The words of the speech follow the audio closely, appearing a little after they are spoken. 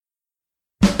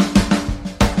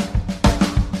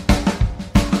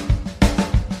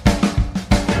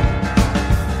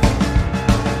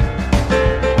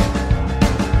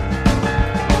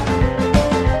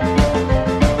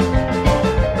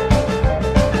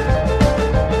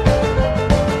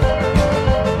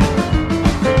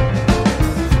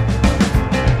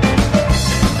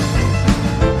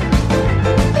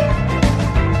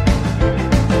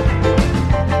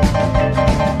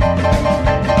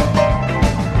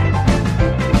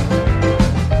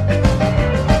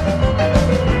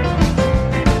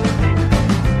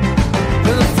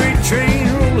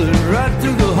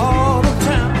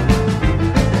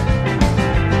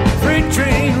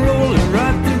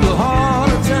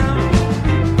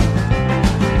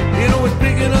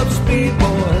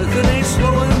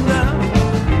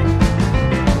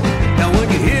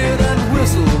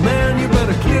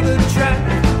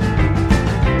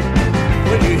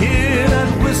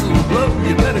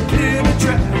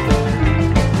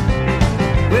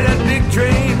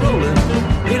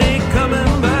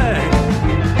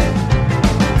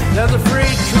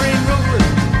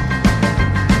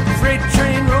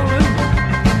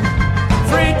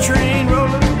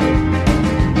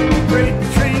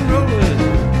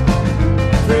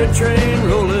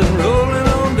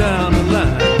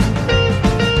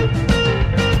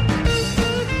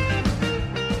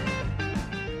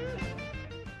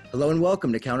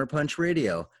welcome to Counterpunch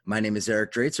Radio. My name is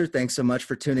Eric Draitser. Thanks so much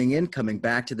for tuning in, coming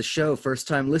back to the show.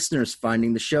 First-time listeners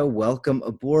finding the show, welcome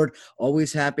aboard.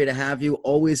 Always happy to have you.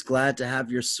 Always glad to have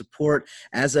your support.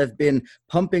 As I've been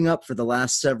pumping up for the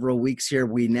last several weeks here,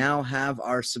 we now have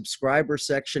our subscriber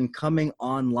section coming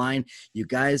online. You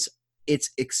guys,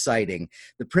 it's exciting.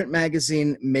 The print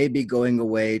magazine may be going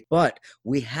away, but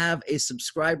we have a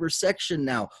subscriber section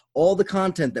now. All the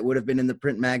content that would have been in the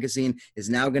print magazine is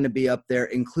now going to be up there,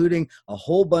 including a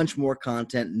whole bunch more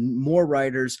content, more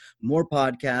writers, more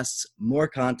podcasts, more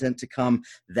content to come.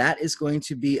 That is going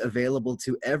to be available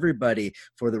to everybody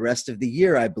for the rest of the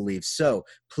year, I believe. So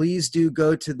please do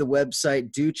go to the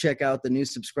website. Do check out the new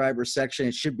subscriber section.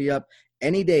 It should be up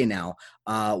any day now.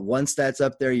 Once that's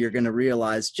up there, you're going to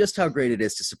realize just how great it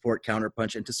is to support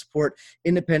Counterpunch and to support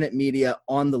independent media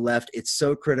on the left. It's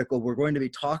so critical. We're going to be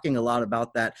talking a lot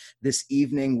about that this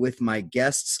evening with my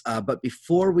guests. But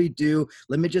before we do,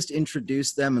 let me just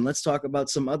introduce them and let's talk about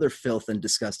some other filth and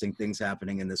disgusting things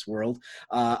happening in this world.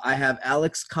 I have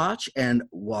Alex Koch and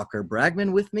Walker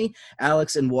Bragman with me.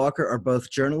 Alex and Walker are both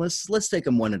journalists. Let's take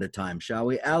them one at a time, shall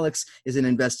we? Alex is an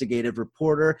investigative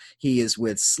reporter. He is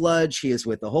with Sludge. He is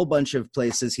with a whole bunch of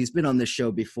places. He's been on this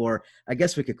show before. I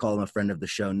guess we could call him a friend of the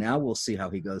show now. We'll see how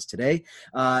he goes today.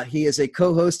 He is a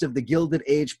co-host of the Gilded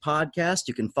Age podcast.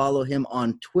 You can follow him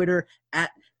on Twitter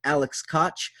at Alex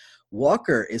Koch.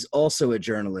 Walker is also a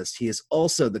journalist. He is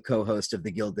also the co-host of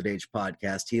the Gilded Age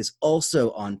podcast. He is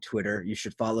also on Twitter. You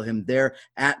should follow him there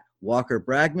at Walker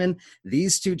Bragman.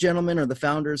 These two gentlemen are the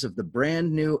founders of the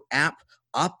brand new app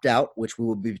Opt Out, which we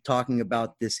will be talking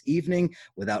about this evening.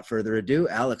 Without further ado,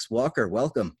 Alex, Walker,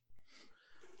 welcome.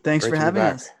 Thanks for having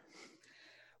us.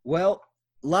 Well,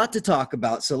 a lot to talk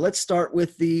about. So let's start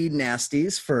with the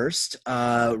nasties first.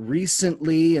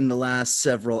 Recently, in the last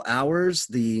several hours,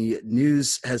 the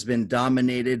news has been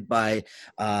dominated by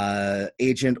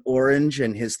Agent Orange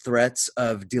and his threats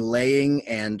of delaying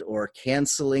and or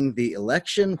canceling the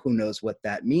election. Who knows what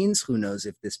that means? Who knows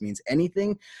if this means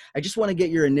anything? I just want to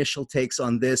get your initial takes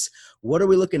on this. What are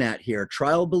we looking at here?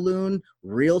 Trial balloon,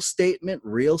 real statement,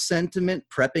 real sentiment,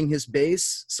 prepping his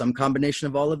base, some combination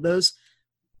of all of those?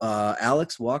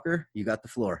 Alex, Walker, you got the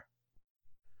floor.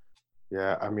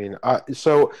 Yeah, I mean,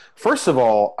 so first of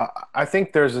all, I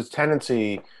think there's a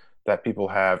tendency that people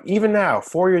have, even now,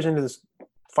 4 years into this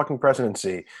fucking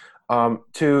presidency,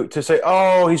 to say,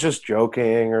 oh, he's just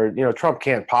joking, or, Trump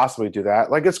can't possibly do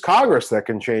that. Like, it's Congress that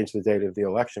can change the date of the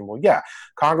election. Well, yeah,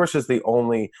 Congress is the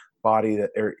only body that,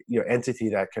 or entity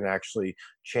that can actually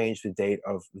change the date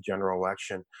of the general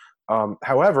election.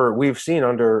 However, we've seen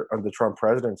under the Trump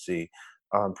presidency,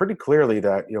 pretty clearly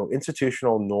that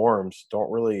institutional norms don't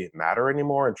really matter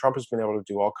anymore, and Trump has been able to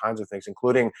do all kinds of things,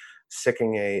 including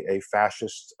sicking a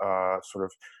fascist sort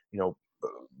of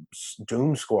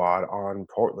doom squad on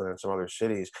Portland and some other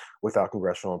cities without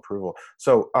congressional approval.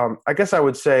 So I guess I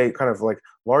would say, kind of like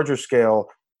larger scale,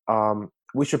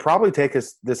 we should probably take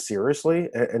this seriously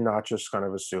and not just kind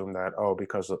of assume that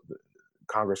because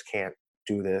Congress can't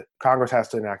do this, Congress has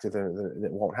to enact it, then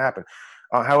it won't happen.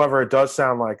 However, it does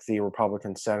sound like the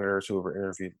Republican senators who were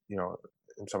interviewed,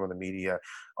 in some of the media,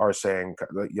 are saying,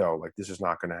 like, this is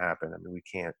not going to happen. I mean, we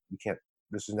can't.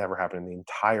 This has never happened in the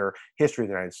entire history of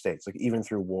the United States. Like, even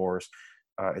through wars,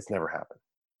 it's never happened.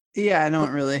 Yeah, I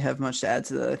don't really have much to add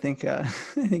to that. I think I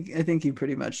think you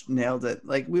pretty much nailed it.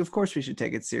 Like, of course we should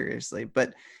take it seriously,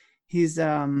 but he's.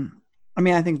 I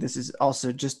mean, I think this is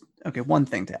also just okay. One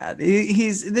thing to add.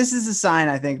 This is a sign,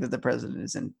 I think, that the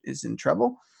president is in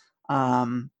trouble.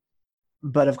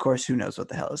 But of course, who knows what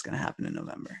the hell is going to happen in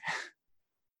November?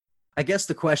 I guess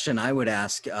the question I would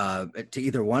ask to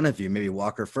either one of you, maybe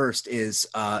Walker first, is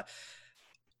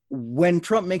when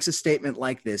Trump makes a statement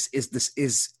like this, is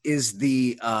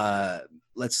the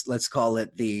let's call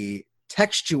it the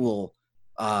textual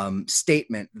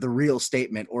statement the real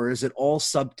statement, or is it all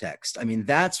subtext? I mean,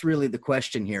 that's really the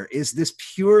question here. Is this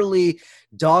purely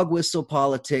dog whistle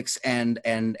politics and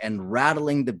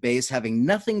rattling the base, having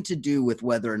nothing to do with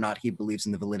whether or not he believes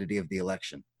in the validity of the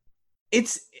election?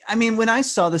 I mean, when I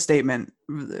saw the statement,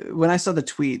 when I saw the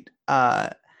tweet,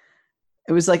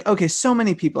 it was like, okay, so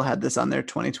many people had this on their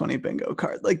 2020 bingo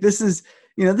card. Like, this is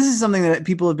something that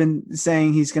people have been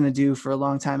saying he's going to do for a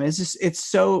long time.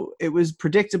 It was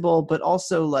predictable, but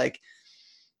also, like,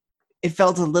 it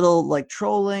felt a little like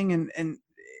trolling. And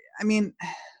I mean,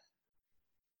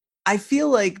 I feel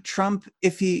like Trump,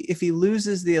 if he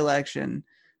loses the election,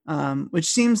 which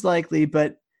seems likely,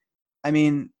 but I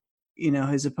mean,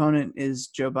 his opponent is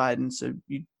Joe Biden, so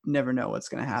you never know what's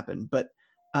going to happen. But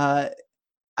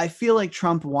I feel like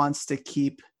Trump wants to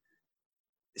keep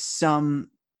some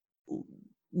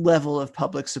level of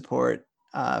public support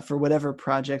for whatever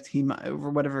project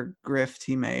or whatever grift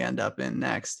he may end up in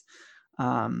next.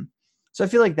 So I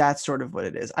feel like that's sort of what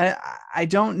it is. I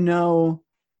don't know.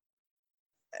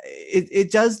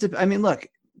 It does. I mean, look,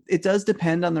 it does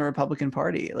depend on the Republican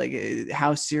Party, like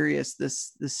how serious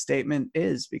this statement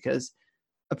is, because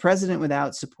a president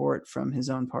without support from his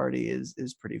own party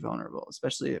is pretty vulnerable,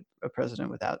 especially a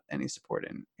president without any support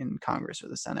in Congress or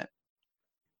the Senate.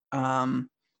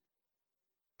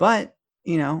 But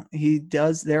he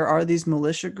does. There are these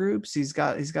militia groups. He's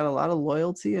got a lot of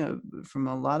loyalty from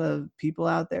a lot of people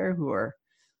out there who are,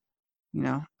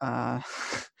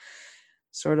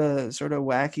 sort of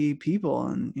wacky people,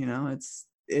 and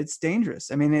it's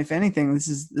dangerous. I mean, if anything, this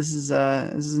is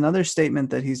another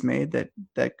statement that he's made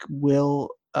that will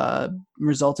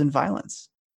result in violence.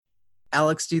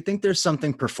 Alex, do you think there's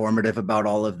something performative about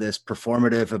all of this?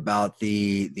 Performative about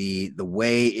the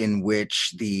way in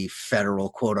which the federal,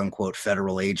 quote unquote,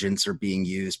 federal agents are being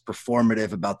used?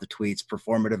 Performative about the tweets?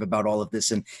 Performative about all of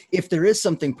this? And if there is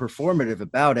something performative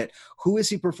about it, who is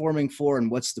he performing for,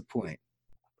 and what's the point?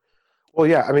 Well,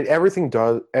 yeah, I mean, everything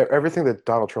that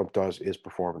Donald Trump does is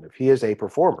performative. He is a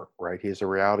performer, right? He is a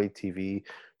reality TV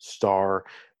star,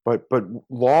 but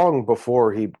long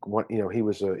before he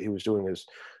was doing his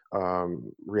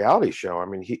reality show. I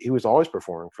mean, he was always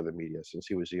performing for the media since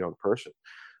he was a young person.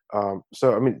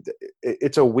 So, I mean,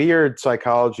 it's a weird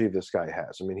psychology this guy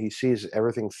has. I mean, he sees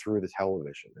everything through the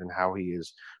television and how he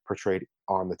is portrayed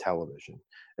on the television.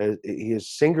 He is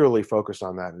singularly focused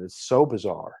on that, and it's so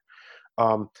bizarre.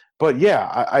 But yeah,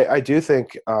 I do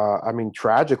think, I mean,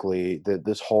 tragically, that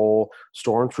this whole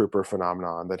stormtrooper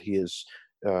phenomenon that he is,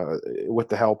 with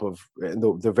the help of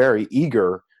the very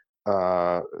eager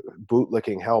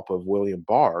bootlicking help of William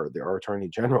Barr, our Attorney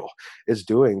General, is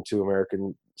doing to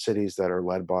American cities that are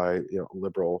led by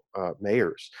liberal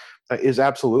mayors, is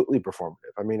absolutely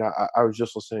performative. I mean, I was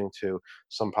just listening to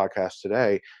some podcast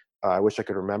today. I wish I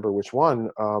could remember which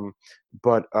one,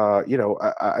 but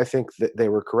I think that they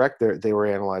were correct. They were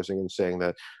analyzing and saying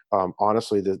that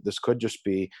honestly, this could just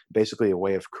be basically a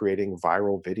way of creating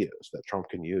viral videos that Trump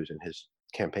can use in his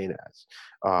campaign ads.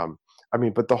 I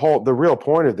mean, but the real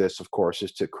point of this, of course,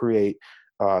 is to create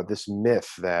this myth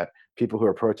that people who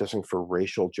are protesting for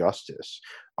racial justice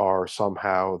are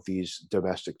somehow these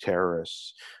domestic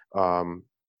terrorists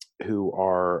who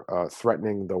are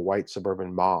threatening the white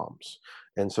suburban moms.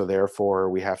 And so therefore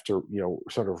we have to,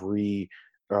 sort of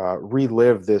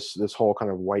relive this whole kind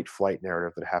of white flight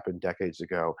narrative that happened decades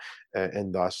ago.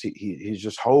 And thus he's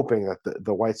just hoping that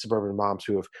the white suburban moms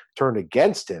who have turned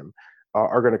against him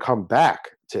are going to come back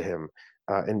to him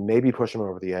and maybe push him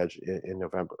over the edge in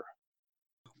November.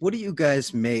 What do you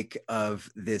guys make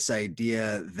of this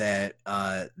idea that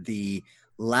the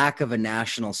lack of a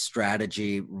national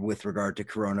strategy with regard to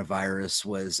coronavirus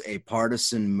was a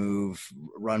partisan move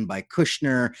run by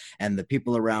Kushner and the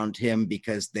people around him,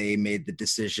 because they made the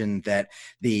decision that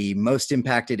the most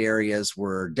impacted areas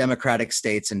were Democratic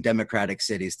states and Democratic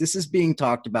cities? This is being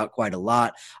talked about quite a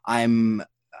lot. I'm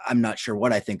not sure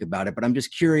what I think about it, but I'm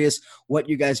just curious what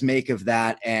you guys make of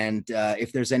that, and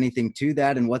if there's anything to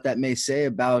that, and what that may say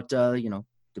about the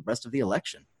rest of the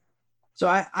election. So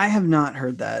I have not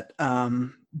heard that,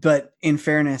 but in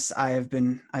fairness, I've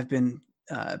been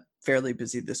fairly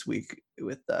busy this week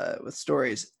with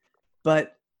stories.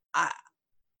 But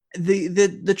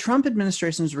the Trump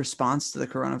administration's response to the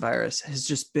coronavirus has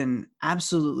just been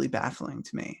absolutely baffling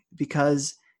to me,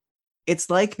 because it's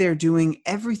like they're doing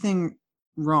everything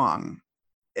wrong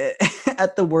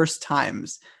at the worst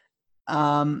times.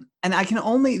 And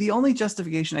the only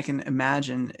justification I can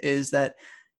imagine is that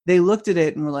they looked at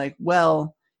it and were like,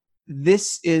 well,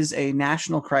 this is a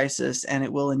national crisis and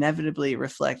it will inevitably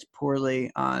reflect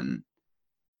poorly on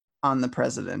the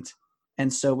president.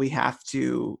 And so we have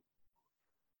to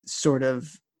sort of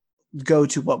go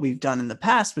to what we've done in the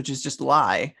past, which is just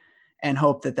lie and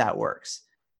hope that works.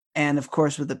 And of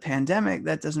course, with the pandemic,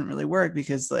 that doesn't really work,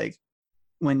 because like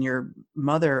when your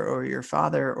mother or your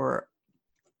father or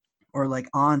like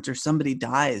aunt or somebody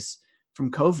dies from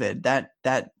COVID,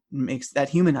 that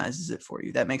humanizes it for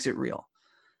you. That makes it real.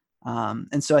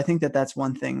 And so I think that's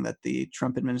one thing that the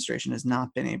Trump administration has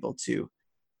not been able to.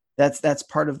 That's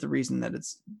part of the reason that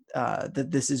it's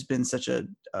that this has been such a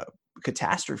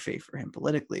catastrophe for him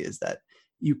politically, is that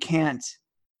you can't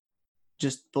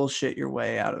just bullshit your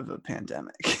way out of a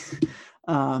pandemic.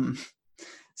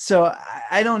 So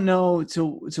I don't know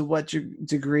to what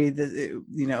degree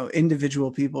that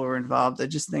individual people are involved. I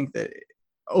just think that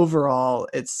overall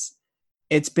it's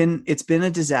been a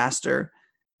disaster.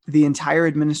 The entire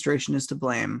administration is to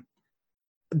blame.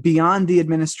 Beyond the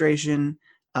administration,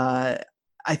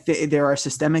 I think there are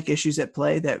systemic issues at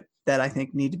play that I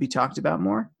think need to be talked about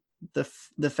more.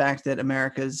 The fact that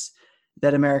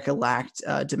America lacked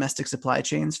domestic supply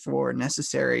chains for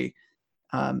necessary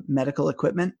medical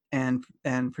equipment and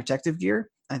protective gear.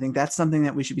 I think that's something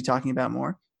that we should be talking about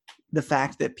more. The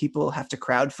fact that people have to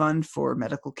crowdfund for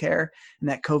medical care, and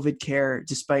that COVID care,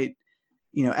 despite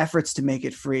efforts to make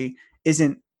it free,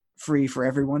 isn't free for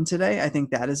everyone today. I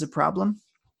think that is a problem.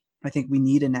 I think we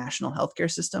need a national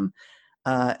healthcare system.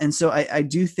 And so I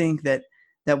do think that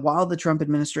while the Trump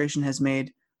administration has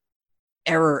made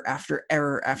error after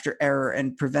error after error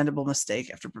and preventable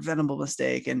mistake after preventable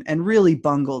mistake and really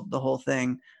bungled the whole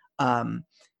thing,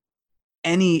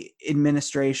 any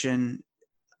administration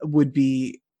would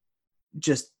be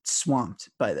just swamped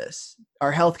by this.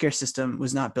 Our healthcare system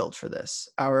was not built for this.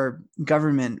 Our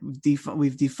government,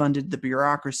 we've defunded the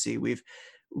bureaucracy.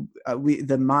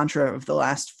 The mantra of the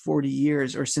last 40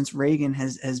 years or since Reagan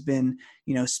has been,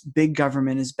 big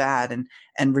government is bad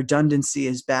and redundancy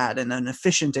is bad, and an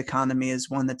efficient economy is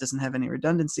one that doesn't have any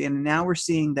redundancy. And now we're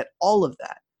seeing that all of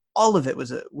it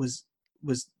was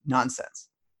nonsense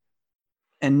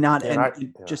and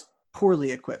just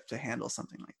poorly equipped to handle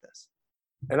something like this.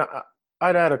 And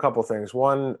I'd add a couple things.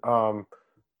 One,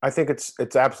 I think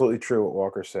it's absolutely true what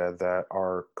Walker said, that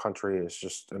our country is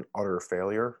just an utter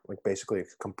failure, like basically a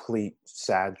complete,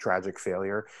 sad, tragic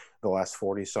failure. The last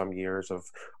 40 some years of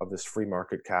this free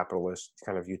market capitalist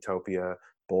kind of utopia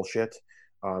bullshit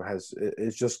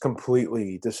is just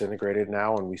completely disintegrated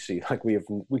now, and we see like we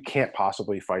can't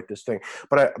possibly fight this thing.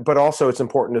 But also it's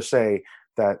important to say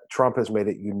that Trump has made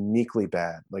it uniquely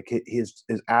bad. Like his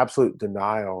absolute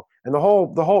denial, and the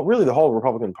whole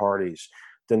Republican Party's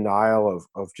denial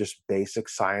of just basic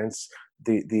science,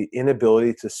 the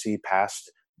inability to see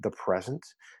past the present,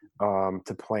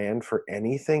 to plan for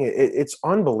anything. It's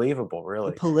unbelievable,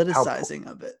 really. The politicizing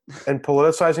of it. And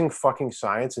politicizing fucking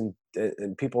science and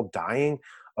people dying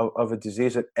of a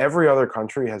disease that every other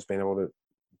country has been able to,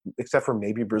 except for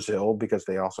maybe Brazil, because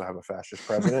they also have a fascist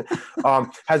president,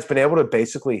 has been able to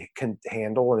basically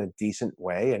handle in a decent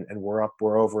way. And we're at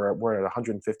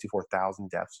 154,000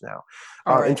 deaths now.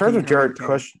 In terms of Jared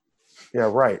Kushner, yeah,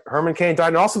 right. Herman Cain died,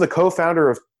 and also the co-founder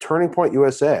of Turning Point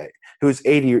USA, who was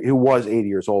 80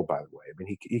 years old, by the way. I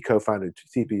mean, he co-founded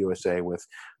TPUSA with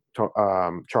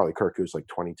Charlie Kirk, who's like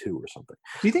 22 or something.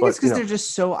 Do you think it's because they're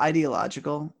just so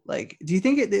ideological? Like, do you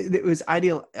think it was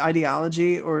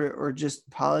ideology or just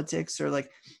politics, or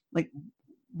like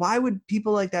why would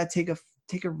people like that take a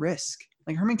risk?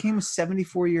 Like Herman Cain was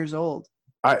 74 years old.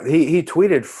 He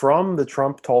tweeted from the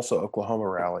Trump Tulsa, Oklahoma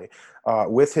rally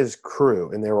with his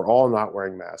crew, and they were all not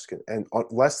wearing masks. And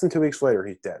less than 2 weeks later,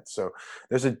 he's dead. So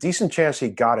there's a decent chance he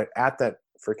got it at that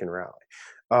freaking rally.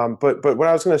 But what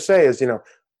I was going to say is,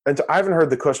 and I haven't heard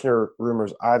the Kushner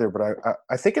rumors either, but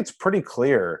I think it's pretty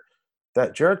clear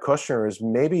that Jared Kushner is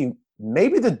maybe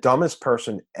the dumbest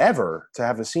person ever to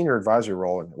have a senior advisory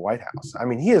role in the White House. I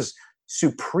mean, he is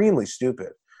supremely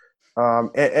stupid.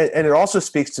 And it also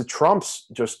speaks to Trump's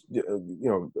just,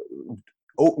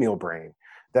 oatmeal brain,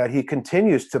 that he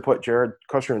continues to put Jared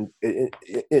Kushner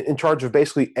in charge of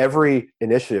basically every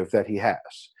initiative that he has.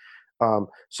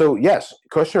 So yes,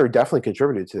 Kushner definitely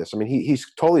contributed to this. I mean, he's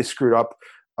totally screwed up.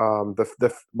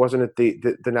 Wasn't it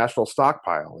the national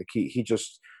stockpile? Like he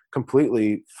just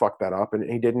completely fucked that up, and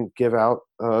he didn't give out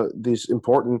these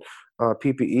important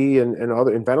PPE and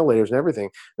other ventilators and everything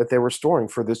that they were storing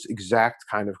for this exact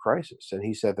kind of crisis. And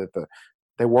he said that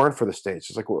they weren't for the states.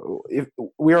 It's like, well, if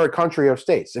we are a country of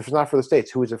states, if it's not for the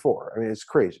states, who is it for? I mean, it's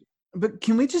crazy. But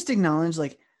can we just acknowledge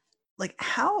like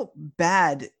how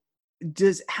bad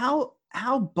does how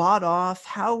bought off,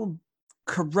 how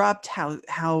corrupt,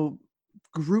 how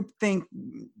groupthink,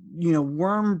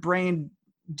 worm brain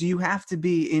do you have to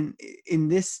be in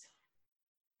this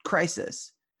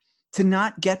crisis to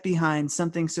not get behind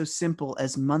something so simple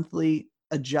as monthly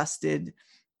adjusted,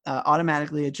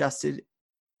 automatically adjusted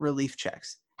relief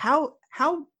checks? How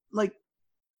like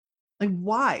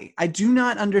why? I do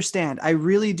not understand. I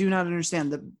really do not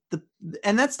understand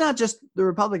and that's not just the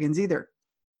Republicans either.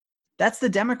 That's the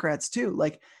Democrats too.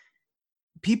 Like,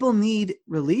 people need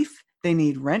relief. They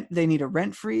need rent. They need a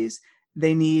rent freeze.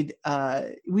 They need,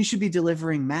 we should be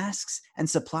delivering masks and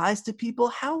supplies to people.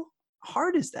 How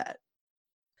hard is that?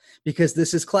 Because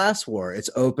this is class war.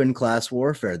 It's open class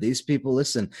warfare. These people,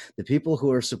 listen, the people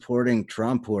who are supporting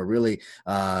Trump, who are really,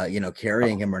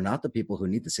 carrying him, are not the people who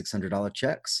need the $600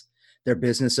 checks. They're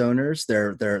business owners.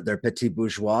 They're petit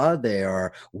bourgeois. They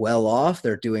are well off.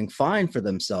 They're doing fine for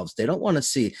themselves. They don't want to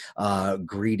see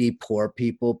greedy, poor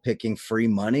people picking free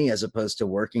money as opposed to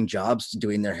working jobs,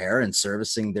 doing their hair and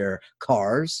servicing their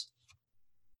cars.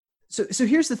 So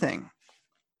here's the thing.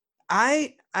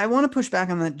 I want to push back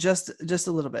on that just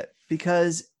a little bit,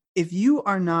 because if you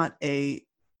are not a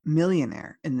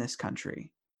millionaire in this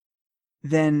country,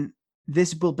 then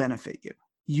this will benefit you.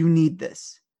 You need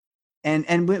this.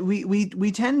 And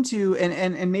we tend to,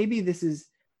 and maybe this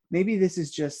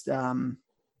is just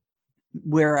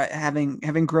where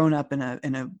having grown up in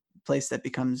a place that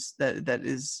becomes that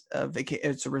is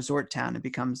it's a resort town. It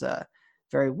becomes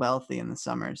very wealthy in the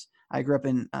summers. I grew up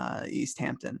in East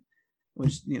Hampton,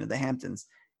 which, the Hamptons,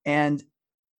 and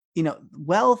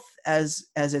wealth as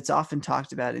it's often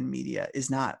talked about in media is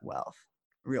not wealth,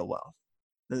 real wealth.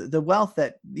 The wealth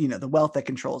that the wealth that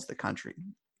controls the country,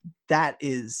 that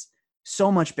is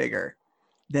so much bigger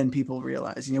than people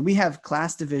realize. We have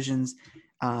class divisions.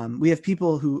 We have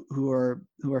people who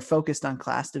are focused on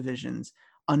class divisions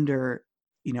under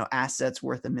assets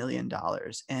worth $1 million,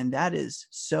 and that is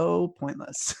so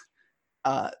pointless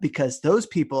because those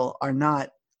people are not.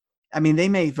 I mean, they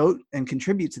may vote and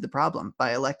contribute to the problem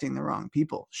by electing the wrong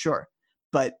people, sure,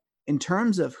 but in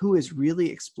terms of who is really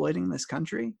exploiting this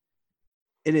country,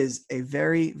 it is a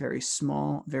very, very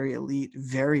small, very elite,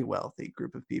 very wealthy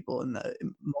group of people in the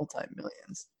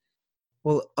multi-millions.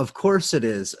 Well, of course it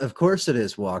is. Of course it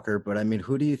is, Walker. But I mean,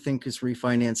 who do you think is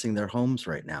refinancing their homes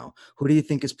right now? Who do you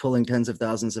think is pulling tens of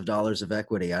thousands of dollars of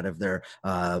equity out of their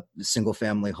single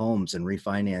family homes and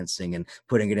refinancing and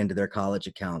putting it into their college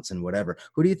accounts and whatever?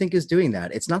 Who do you think is doing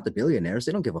that? It's not the billionaires.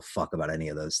 They don't give a fuck about any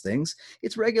of those things.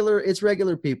 It's regular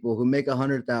people who make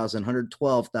 100,000,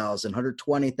 112,000,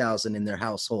 120,000 in their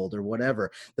household or whatever.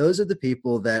 Those are the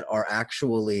people that are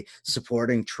actually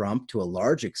supporting Trump to a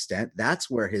large extent. That's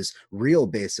where his real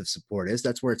base of support is.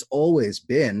 That's where it's always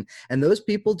been. And those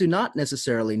people do not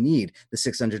necessarily need the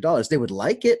 $600. They would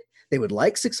like it. They would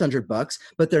like $600,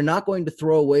 but they're not going to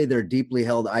throw away their deeply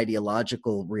held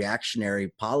ideological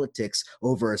reactionary politics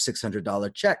over a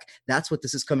 $600 check. That's what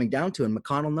this is coming down to. And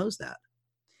McConnell knows that.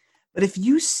 But if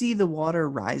you see the water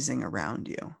rising around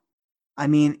you, I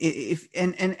mean, if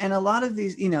a lot of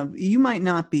these, you might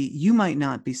not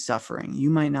be suffering. You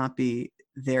might not be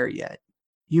there yet.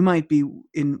 You might be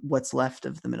in what's left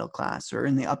of the middle class, or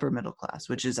in the upper middle class,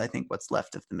 which is, I think, what's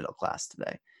left of the middle class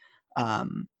today.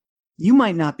 You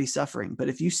might not be suffering, but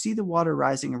if you see the water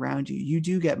rising around you, you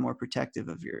do get more protective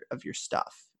of your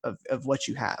stuff, of what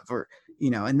you have, or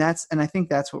and I think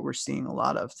that's what we're seeing a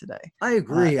lot of today. I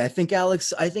agree. I think Alex,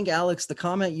 the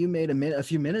comment you made a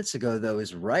few minutes ago, though,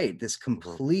 is right. This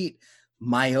complete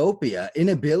myopia,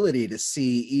 inability to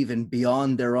see even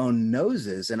beyond their own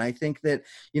noses. And I think that,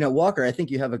 Walker, I think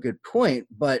you have a good point,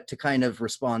 but to kind of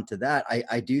respond to that,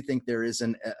 I do think there is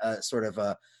a sort of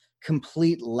a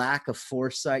complete lack of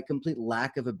foresight, complete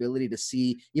lack of ability to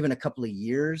see even a couple of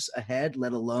years ahead,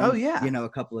 let alone, a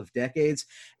couple of decades.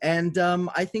 And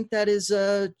I think that is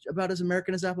about as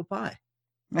American as apple pie.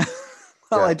 Well,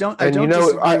 yeah. I don't disagree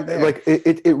there. Like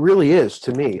it really is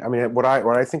to me. I mean, what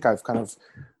I think I've kind of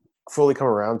fully come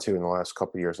around to in the last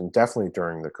couple of years, and definitely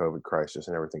during the COVID crisis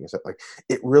and everything, is that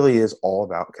it really is all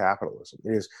about capitalism.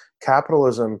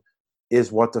 Capitalism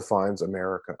is what defines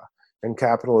America, and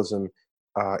capitalism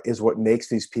is what makes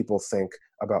these people think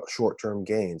about short-term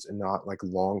gains and not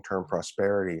long-term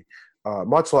prosperity,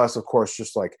 much less, of course,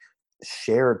 just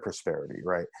shared prosperity,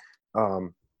 right?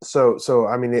 So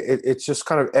I mean, it's just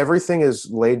kind of everything is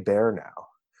laid bare now.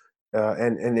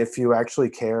 And if you actually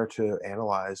care to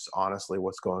analyze honestly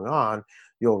what's going on,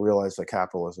 you'll realize that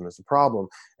capitalism is the problem.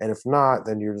 And if not,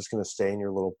 then you're just going to stay in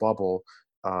your little bubble.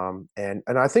 And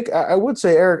I think I would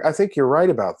say, Eric, I think you're right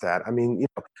about that. I mean,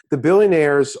 the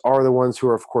billionaires are the ones who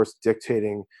are, of course,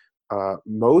 dictating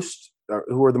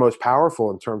who are the most powerful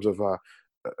in terms of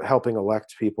helping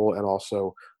elect people, and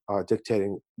also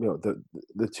dictating,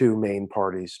 the two main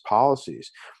parties'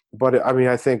 policies. But I mean,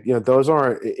 I think those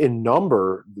aren't in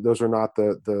number. Those are not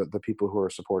the people who are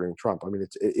supporting Trump. I mean,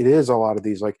 it is a lot of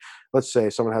these. Let's say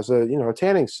someone has a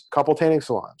couple tanning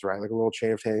salons, right? Like a little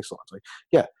chain of tanning salons.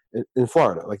 In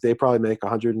Florida, they probably make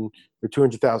 100 or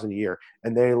 200,000 a year,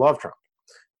 and they love Trump.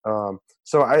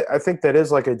 So I think that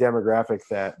is a demographic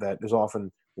that is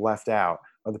often left out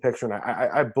of the picture. And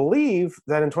I believe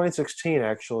that in 2016,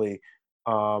 actually,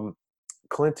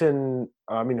 Clinton,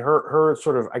 I mean, her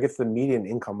sort of, I guess the median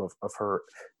income of her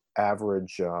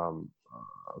average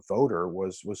voter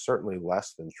was certainly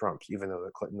less than Trump's, even though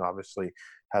Clinton obviously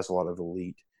has a lot of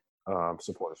elite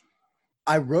supporters.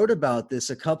 I wrote about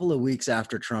this a couple of weeks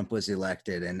after Trump was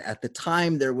elected. And at the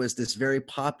time, there was this very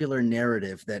popular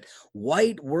narrative that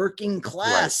white working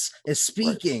class is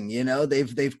speaking,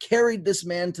 they've carried this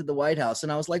man to the White House.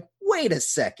 And I was like, wait a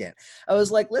second. I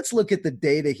was like, let's look at the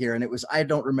data here. And it was, I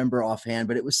don't remember offhand,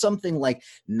 but it was something like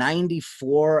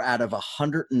 94 out of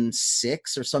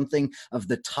 106 or something of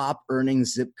the top earning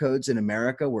zip codes in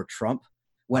America were Trump.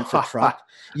 Went for Trump.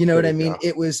 You know what I mean?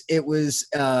 It was,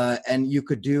 and you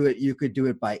could do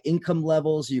it by income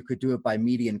levels. You could do it by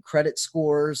median credit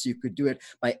scores. You could do it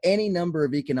by any number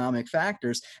of economic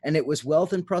factors. And it was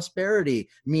wealth and prosperity,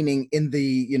 meaning in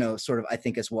the, sort of, I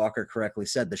think as Walker correctly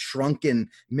said, the shrunken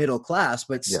middle class,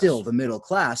 but still the middle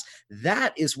class.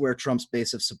 That is where Trump's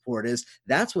base of support is.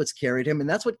 That's what's carried him. And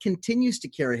that's what continues to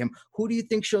carry him. Who do you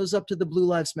think shows up to the Blue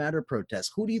Lives Matter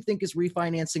protests? Who do you think is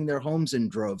refinancing their homes in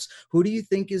droves? Who do you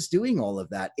think is doing all of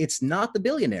that? It's not the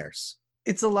billionaires.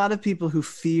 It's a lot of people who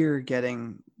fear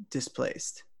getting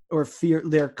displaced or fear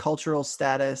their cultural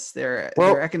status, their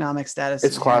economic status.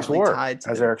 It's class war, tied to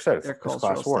as Eric said. Their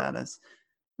cultural status,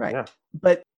 right? Yeah.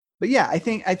 But yeah, I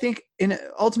think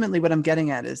ultimately what I'm getting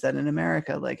at is that in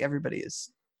America, like, everybody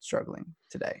is struggling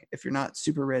today. If you're not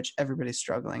super rich, everybody's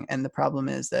struggling, and the problem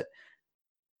is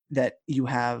that you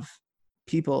have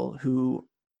people who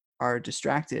are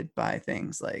distracted by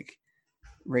things like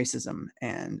racism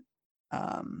and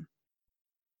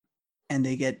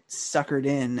they get suckered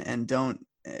in and don't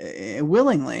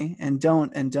willingly and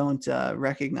don't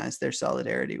recognize their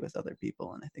solidarity with other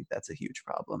people. And I think that's a huge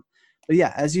problem. But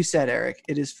yeah, as you said, Eric,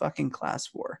 it is fucking class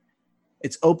war.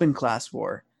 It's open class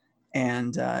war,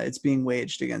 and it's being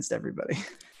waged against everybody.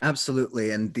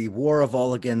 Absolutely. And the war of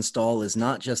all against all is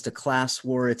not just a class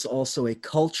war, it's also a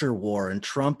culture war. And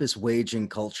Trump is waging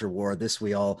culture war. This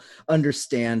we all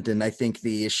understand. And I think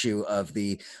the issue of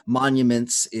the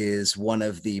monuments is one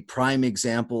of the prime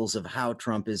examples of how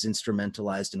Trump is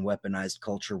instrumentalized and weaponized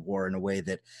culture war in a way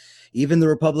that even the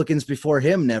Republicans before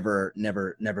him never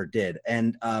did.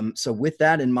 And so with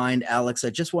that in mind, Alex, I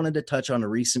just wanted to touch on a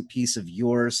recent piece of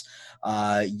yours.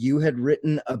 You had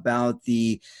written about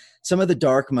some of the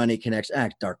dark money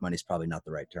connections. Dark money is probably not the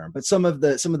right term, but some of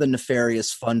the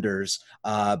nefarious funders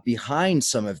behind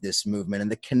some of this movement,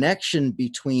 and the connection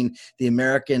between the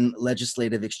American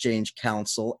Legislative Exchange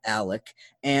Council, ALEC,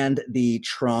 and the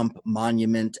Trump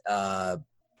Monument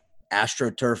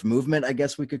AstroTurf movement, I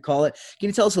guess we could call it. Can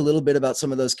you tell us a little bit about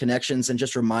some of those connections and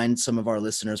just remind some of our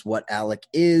listeners what ALEC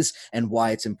is and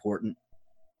why it's important?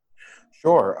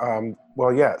 Sure.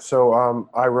 So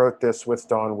I wrote this with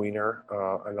Don Wiener,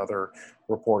 another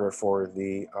reporter for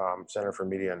the Center for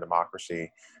Media and Democracy,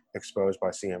 exposed by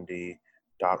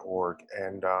CMD.org.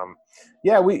 And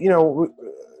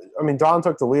Don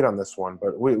took the lead on this one,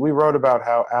 but we wrote about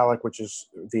how ALEC, which is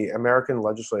the American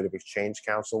Legislative Exchange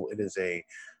Council, it is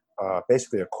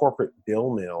basically a corporate bill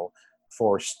mill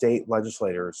for state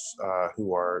legislators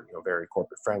who are very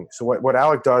corporate friendly. So what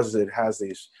ALEC does is it has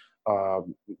these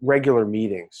regular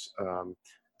meetings.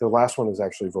 The last one was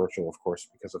actually virtual, of course,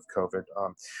 because of COVID.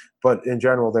 But in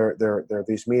general, there are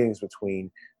these meetings between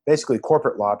basically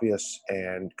corporate lobbyists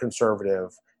and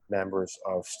conservative members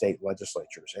of state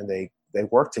legislatures, and they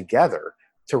work together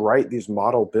to write these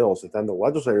model bills that then the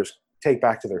legislators take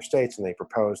back to their states and they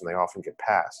propose, and they often get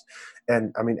passed.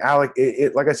 And I mean,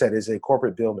 ALEC, like I said, is a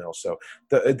corporate bill mill. So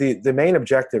the main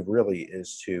objective really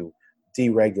is to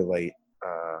deregulate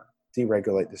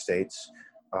the states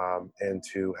and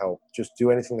to help just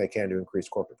do anything they can to increase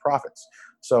corporate profits.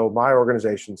 So my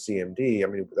organization, CMD,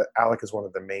 ALEC is one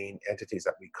of the main entities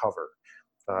that we cover,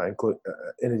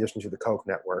 in addition to the Koch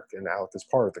network, and ALEC is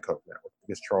part of the Koch network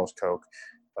because Charles Koch,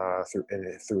 through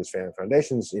his family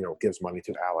foundations, gives money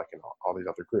to ALEC and all these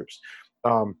other groups.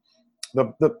 So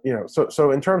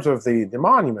in terms of the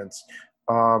monuments,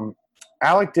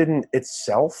 ALEC didn't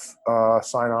itself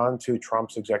sign on to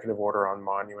Trump's executive order on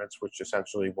monuments, which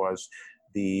essentially was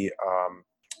the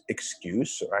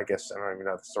excuse, I guess, I don't even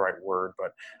know if that's the right word,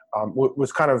 but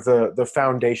was kind of the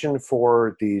foundation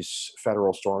for these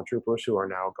federal stormtroopers who are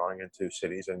now going into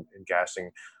cities and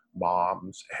gassing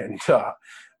moms and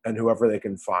whoever they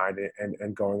can find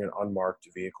and going in unmarked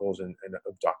vehicles and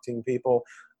abducting people.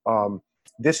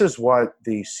 This is what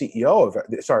the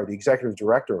the executive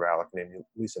director of ALEC, named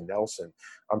Lisa Nelson,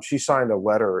 she signed a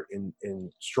letter in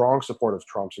strong support of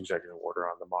Trump's executive order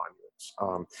on the monuments.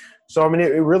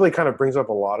 It really kind of brings up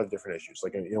a lot of different issues.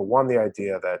 Like, one, the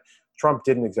idea that Trump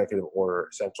did an executive order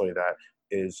essentially that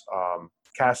is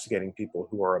castigating people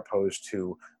who are opposed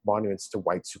to monuments to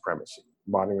white supremacy,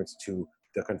 monuments to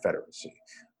the Confederacy.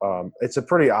 It's a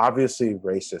pretty obviously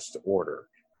racist order.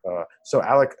 So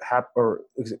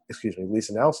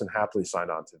Lisa Nelson happily signed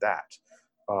on to that.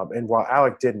 And while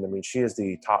ALEC didn't, she is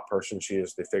the top person. She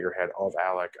is the figurehead of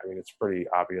ALEC. It's pretty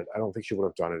obvious. I don't think she would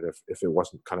have done it if it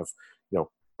wasn't kind of,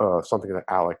 something that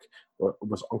ALEC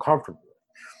was uncomfortable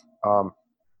with.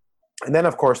 And then,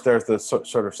 of course, there's the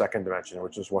sort of second dimension,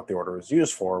 which is what the order is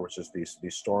used for, which is these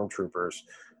stormtroopers.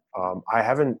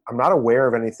 I'm not aware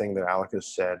of anything that Alec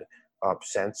has said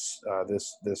since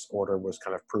this order was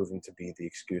kind of proven to be the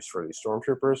excuse for these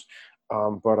stormtroopers.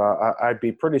 But I'd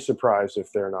be pretty surprised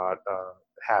if they're not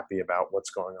happy about what's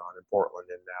going on in Portland.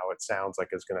 And now it sounds like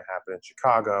it's going to happen in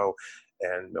Chicago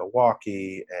and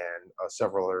Milwaukee and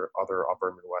several other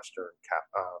upper Midwestern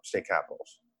state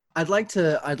capitals. I'd like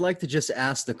to just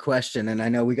ask the question, and I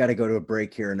know we got to go to a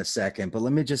break here in a second, but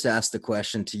let me just ask the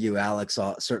question to you, Alex,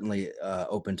 certainly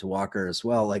open to Walker as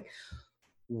well. Like,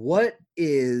 what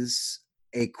is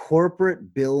a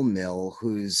corporate bill mill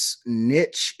whose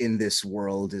niche in this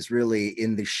world is really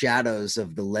in the shadows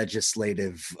of the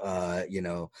legislative,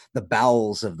 the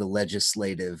bowels of the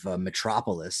legislative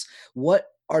metropolis? What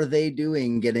are they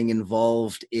doing getting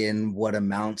involved in what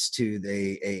amounts to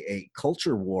a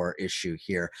culture war issue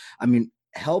here? I mean,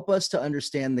 help us to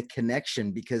understand the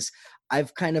connection, because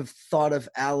I've kind of thought of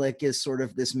Alec as sort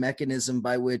of this mechanism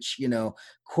by which,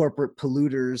 corporate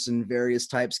polluters and various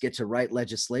types get to write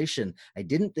legislation. I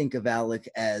didn't think of Alec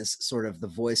as sort of the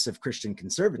voice of Christian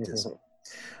conservatism.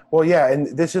 Mm-hmm. Well, yeah,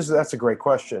 and that's a great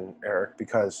question, Eric,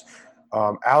 because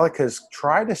Alec has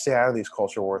tried to stay out of these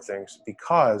culture war things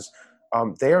because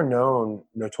they are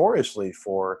notoriously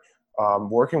for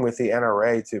working with the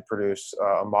NRA to produce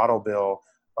a model bill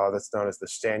that's known as the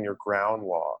Stand Your Ground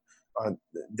law.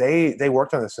 They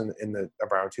worked on this in the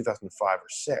around 2005 or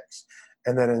 6,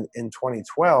 and then in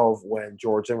 2012, when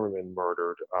George Zimmerman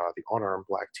murdered the unarmed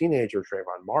black teenager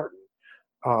Trayvon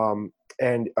Martin,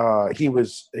 and he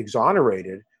was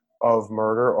exonerated of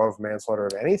murder or of manslaughter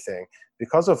of anything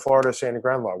because of Florida's Stand Your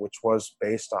Ground law, which was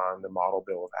based on the model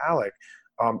bill of Alec.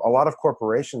 A lot of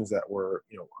corporations that were,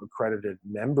 accredited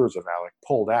members of Alec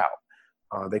pulled out.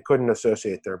 They couldn't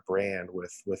associate their brand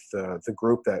with the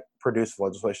group that produced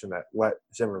legislation that let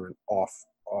Zimmerman off,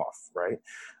 right?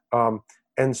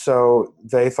 And so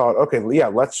they thought, okay, yeah,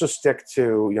 let's just stick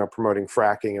to promoting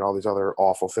fracking and all these other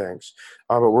awful things,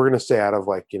 but we're going to stay out of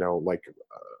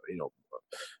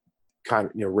kind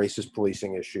of racist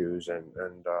policing issues and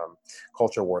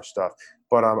culture war stuff.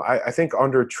 But I think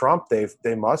under Trump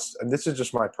they must, and this is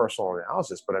just my personal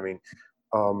analysis, but I mean,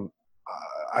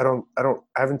 I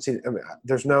haven't seen. I mean,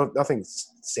 there's nothing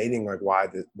stating like why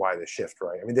the shift,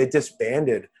 right? I mean, they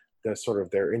disbanded the sort of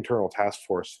their internal task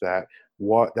force that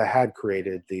had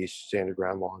created the Stand Your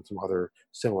Ground law and some other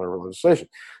similar legislation.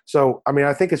 So, I mean,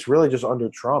 I think it's really just under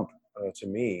Trump, to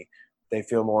me, they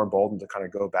feel more emboldened to kind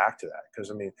of go back to that. Because,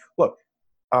 I mean, look,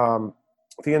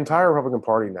 the entire Republican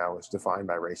Party now is defined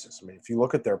by racism. I mean, if you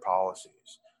look at their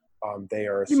policies, they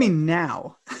are. You mean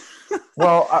now?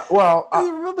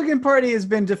 The Republican Party has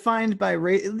been defined by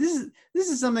race. This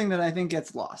is something that I think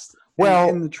gets lost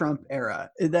in the Trump era.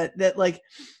 That like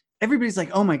everybody's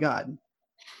like, oh my God,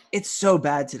 it's so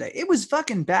bad today. It was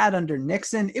fucking bad under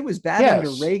Nixon. It was bad under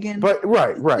Reagan. But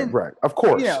right. Of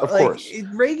course, of course.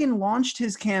 Reagan launched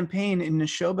his campaign in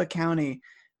Neshoba County,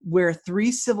 where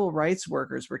 3 civil rights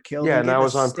workers were killed. Yeah, and that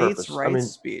was on states' purpose. rights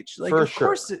speech. Like, for of sure.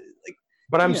 course,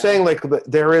 but I'm saying like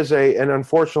there is and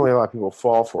unfortunately a lot of people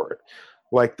fall for it.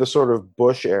 Like the sort of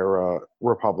Bush era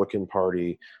Republican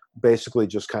Party basically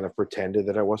just kind of pretended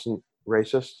that it wasn't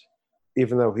racist,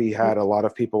 even though he had a lot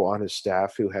of people on his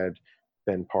staff who had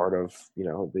been part of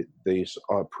these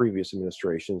previous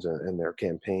administrations and their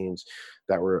campaigns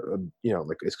that were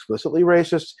like explicitly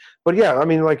racist. But yeah, I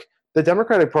mean, like the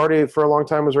Democratic Party for a long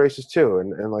time was racist too,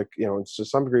 and like to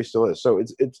some degree still is. So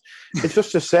it's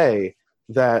just to say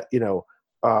that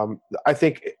I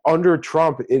think under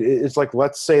Trump it's like,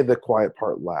 let's say the quiet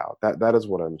part loud. That is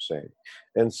what I'm saying.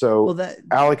 And so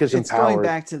Alec is empowered. It's going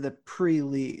back to the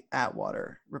pre-Lee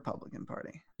Atwater Republican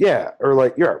Party. Yeah,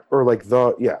 like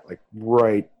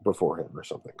right before him or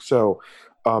something. So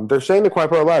they're saying the quiet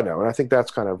part loud now, and I think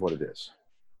that's kind of what it is.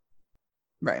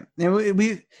 Right.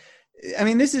 And I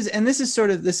mean,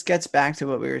 this gets back to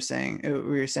what we were saying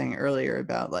earlier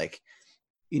about like,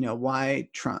 why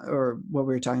Trump, or what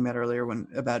we were talking about earlier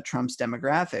about Trump's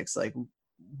demographics, like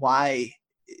why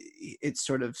it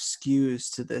sort of skews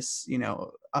to this,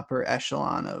 upper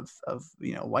echelon of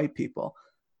white people.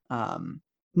 I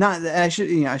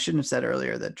shouldn't have said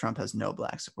earlier that Trump has no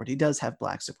black support. He does have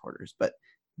black supporters, but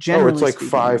generally it's like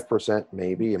 5%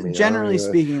 maybe. I mean, generally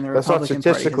speaking, that's not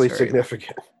statistically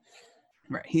significant.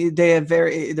 Right.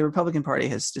 The Republican Party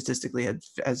has statistically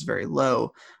has very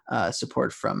low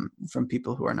support from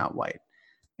people who are not white,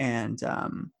 and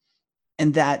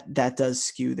that does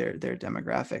skew their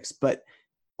demographics. But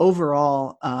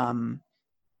overall,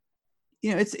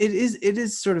 it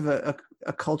is sort of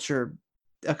a culture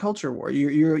a culture war.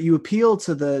 You appeal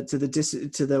to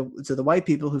the white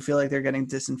people who feel like they're getting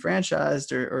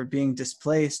disenfranchised or being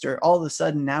displaced, or all of a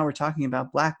sudden now we're talking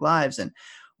about Black lives, and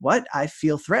what I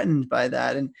feel threatened by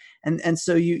that, and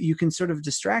so you can sort of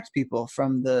distract people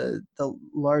from the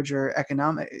larger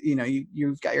economic.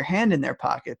 You've got your hand in their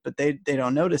pocket, but they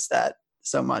don't notice that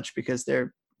so much because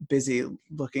they're busy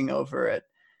looking over at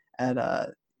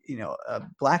a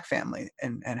Black family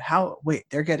and how, wait,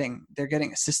 they're getting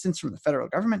assistance from the federal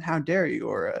government, how dare you,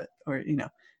 or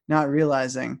not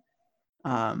realizing.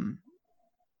 I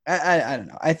don't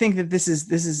know. I think that this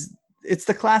is it's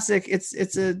the classic, it's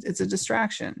a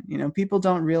distraction. People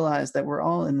don't realize that we're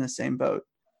all in the same boat,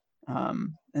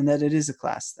 and that it is a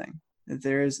class thing, that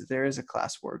there is a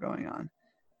class war going on.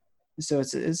 So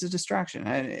it's a distraction.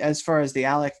 As far as the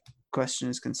Alec question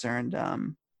is concerned, I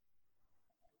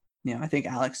think,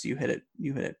 Alex, you hit it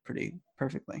pretty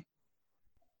perfectly.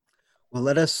 Well,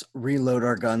 let us reload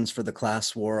our guns for the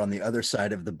class war on the other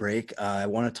side of the break. I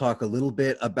want to talk a little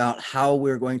bit about how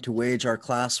we're going to wage our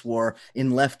class war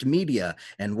in left media,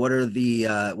 and what are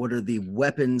the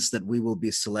weapons that we will be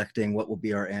selecting, what will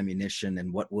be our ammunition,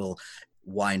 and what will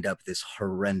wind up this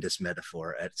horrendous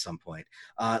metaphor at some point.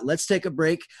 Let's take a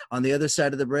break. On the other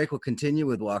side of the break, we'll continue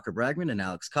with Walker Bragman and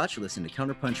Alex Koch. You're listening to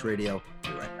Counterpunch Radio.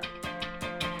 Be right back.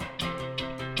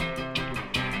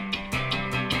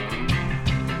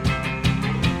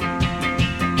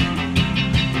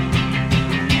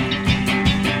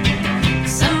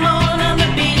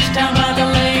 Down by the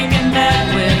lake and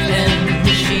back with him,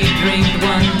 she dreamed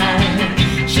one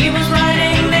night. She was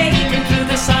riding naked through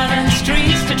the silent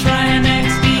streets to try and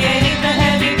expiate the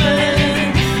heavy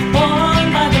burden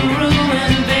borne by the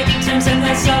ruined victims and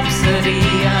the subsidy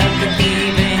of the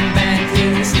thieving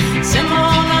bankers.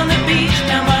 Simone on the beach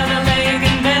down by the lake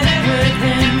and back with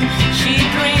him, she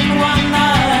dreamed one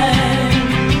night.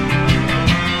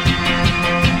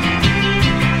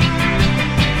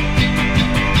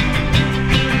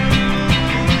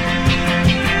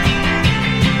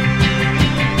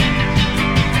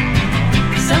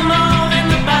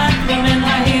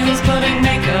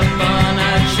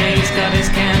 Got his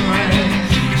camera.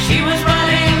 She was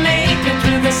running naked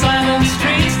through the silent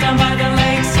streets down by the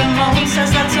lake. Simone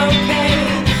says that's okay.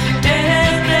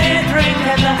 Did they drink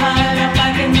at the hideout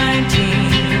back in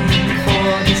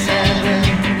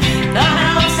 1947? The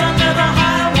house under the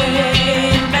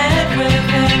highway in bed with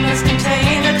him has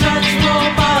contained a touch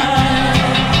robot.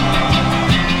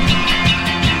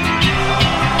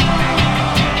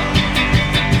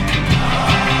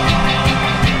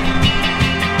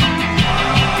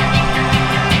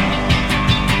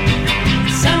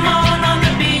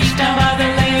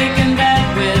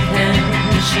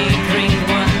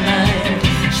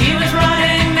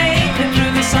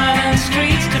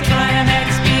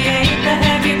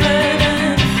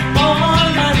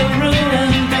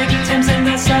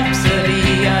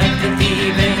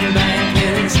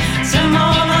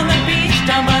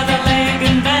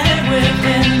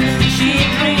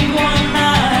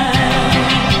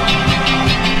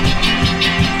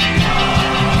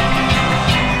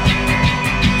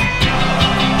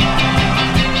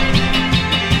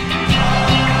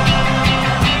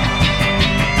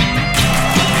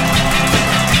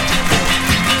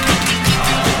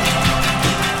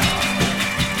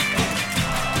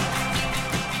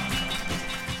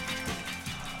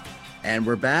 And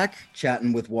we're back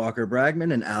chatting with Walker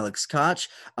Bragman and Alex Koch.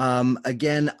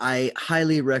 Again, I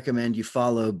highly recommend you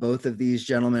follow both of these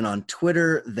gentlemen on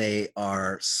Twitter. They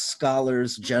are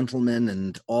scholars, gentlemen,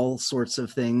 and all sorts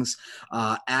of things.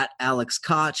 At Alex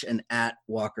Koch and at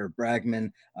Walker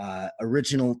Bragman,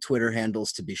 original Twitter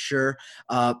handles to be sure.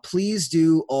 Please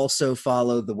do also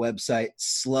follow the website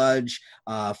Sludge,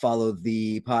 follow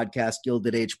the podcast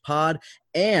Gilded Age Pod,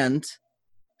 and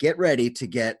get ready to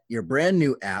get your brand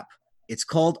new app. It's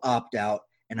called Opt Out,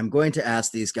 and I'm going to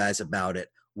ask these guys about it.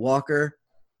 Walker,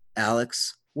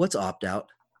 Alex, what's Opt Out?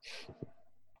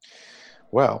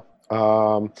 Well,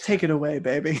 take it away,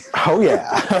 baby. Oh,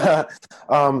 yeah.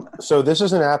 So this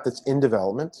is an app that's in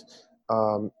development,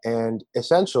 and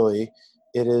essentially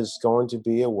it is going to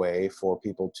be a way for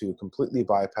people to completely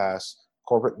bypass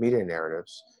corporate media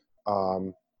narratives,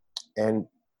 and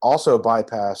also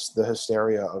bypass the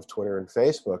hysteria of Twitter and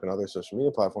Facebook and other social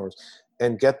media platforms,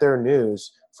 and get their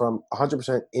news from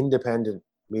 100% independent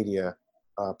media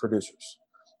producers.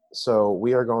 So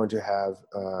we are going to have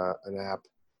an app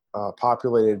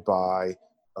populated by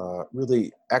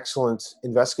really excellent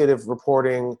investigative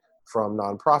reporting from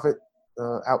nonprofit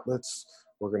outlets.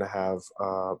 We're going to have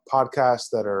podcasts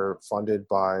that are funded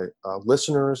by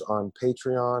listeners on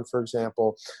Patreon, for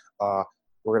example.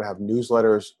 We're going to have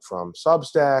newsletters from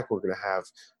Substack. We're going to have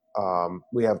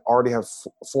we already have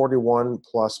 41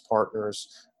 plus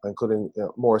partners, including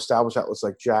more established outlets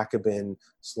like Jacobin,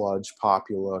 Sludge,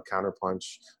 Popula,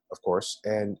 Counterpunch, of course,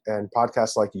 and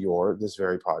podcasts like this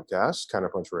very podcast,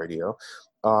 Counterpunch Radio,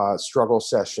 Struggle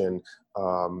Session,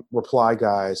 Reply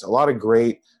Guys, a lot of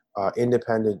great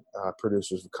independent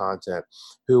producers of content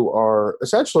who are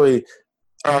essentially,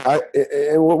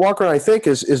 and what Walker and I think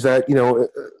is that,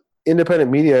 independent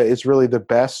media is really the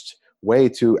best way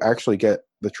to actually get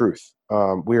the truth.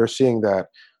 We are seeing that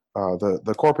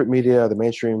the corporate media, the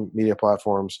mainstream media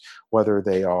platforms, whether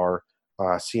they are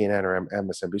CNN or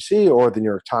MSNBC or the New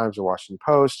York Times or Washington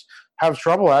Post, have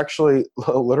trouble actually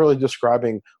literally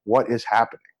describing what is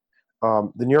happening.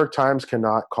 The New York Times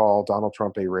cannot call Donald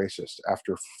Trump a racist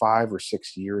after 5 or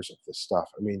 6 years of this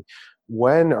stuff. I mean,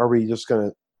 when are we just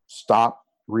going to stop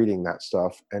reading that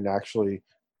stuff and actually,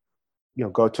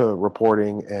 go to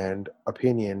reporting and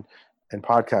opinion and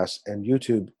podcasts and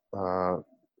YouTube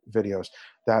videos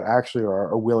that actually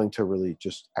are willing to really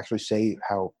just actually say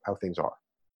how things are?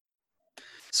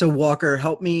 So Walker,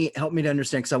 help me to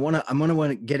understand, because I'm gonna want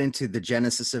to get into the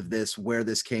genesis of this, where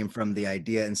this came from, the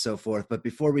idea, and so forth. But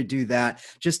before we do that,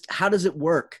 just how does it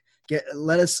work?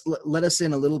 Let us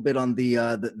in a little bit on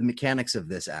the mechanics of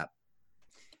this app.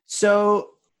 So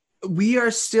we are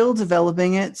still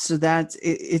developing it, so that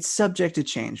it's subject to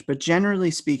change. But generally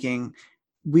speaking,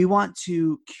 we want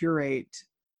to curate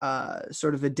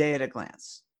sort of a day at a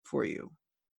glance for you,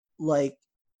 like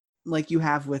you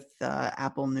have with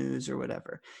Apple News or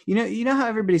whatever. You know how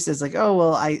everybody says like, oh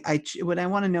well, I when I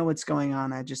want to know what's going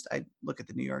on, I look at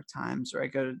the New York Times, or I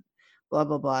go to blah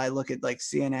blah blah. I look at like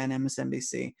CNN,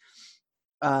 MSNBC.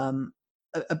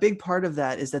 A big part of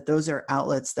that is that those are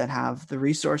outlets that have the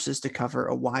resources to cover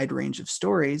a wide range of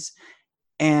stories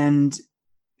and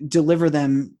deliver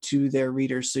them to their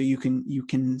readers, so you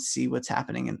can see what's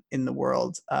happening in the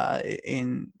world,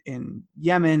 in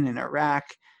Yemen, in Iraq.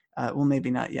 Well,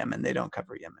 maybe not Yemen. They don't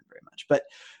cover Yemen very much, but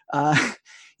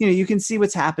you can see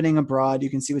what's happening abroad. You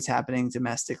can see what's happening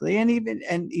domestically,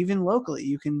 and even locally.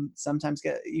 You can sometimes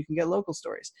get local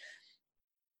stories.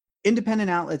 Independent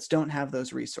outlets don't have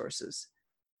those resources.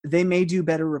 They may do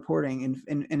better reporting,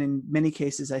 and in many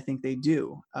cases, I think they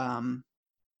do.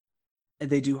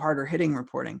 They do harder hitting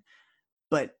reporting,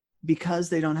 but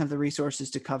because they don't have the resources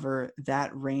to cover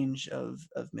that range of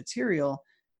material,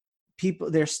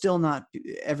 they're still not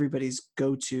everybody's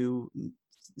go-to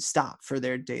stop for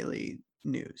their daily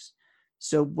news.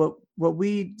 So what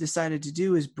we decided to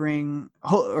do is bring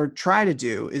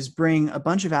a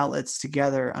bunch of outlets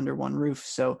together under one roof,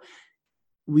 so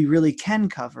we really can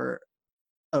cover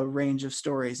a range of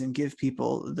stories and give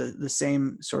people the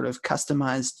same sort of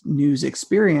customized news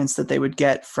experience that they would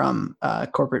get from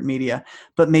corporate media,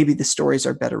 but maybe the stories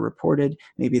are better reported,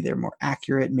 maybe they're more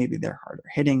accurate, maybe they're harder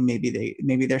hitting,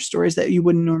 maybe they're stories that you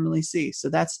wouldn't normally see. So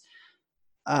that's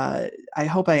I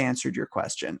hope I answered your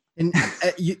question. And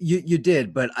you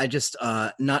did, but I just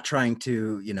not trying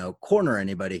to corner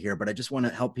anybody here, but I just want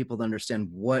to help people to understand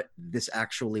what this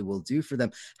actually will do for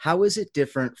them. How is it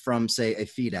different from, say, a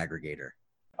feed aggregator?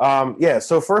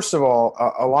 So first of all,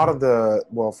 a lot of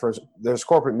there's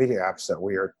corporate media apps that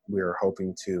we are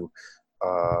hoping to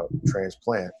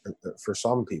transplant for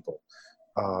some people,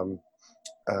 and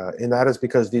that is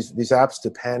because these apps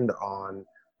depend on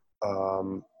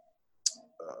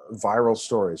viral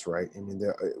stories, right? I mean,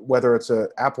 whether it's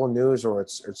Apple News or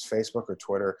it's Facebook or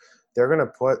Twitter, they're going to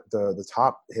put the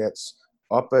top hits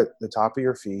up at the top of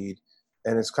your feed,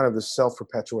 and it's kind of this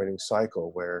self-perpetuating cycle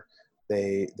where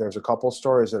there's a couple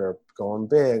stories that are going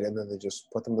big, and then they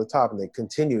just put them at the top, and they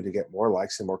continue to get more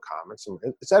likes and more comments, and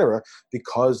et cetera,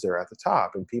 because they're at the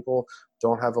top, and people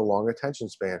don't have a long attention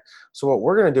span. So what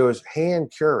we're going to do is hand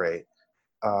curate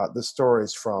the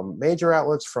stories from major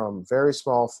outlets, from very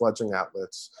small fledgling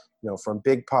outlets, from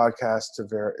big podcasts to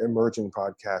very emerging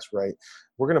podcasts, right?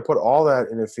 We're going to put all that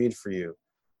in a feed for you.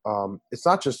 It's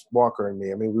not just Walker and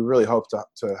me. I mean, we really hope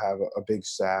to have a big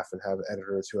staff and have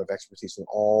editors who have expertise in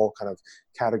all kind of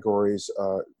categories,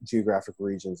 geographic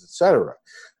regions, etc.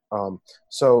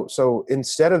 So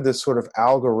instead of this sort of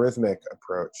algorithmic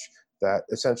approach that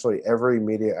essentially every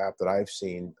media app that I've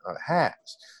seen has,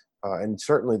 and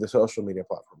certainly the social media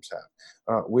platforms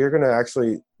have, we're going to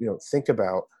actually think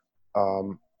about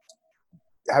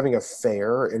having a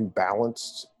fair and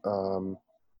balanced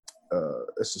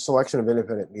a selection of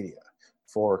independent media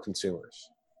for consumers.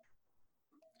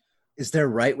 Is there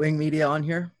right-wing media on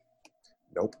here?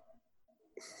 Nope.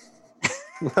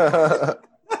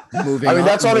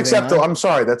 That's unacceptable. I'm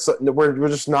sorry. We're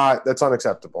just not. That's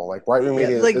unacceptable. Like right-wing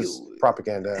media is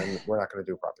propaganda, and we're not going to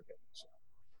do propaganda. So.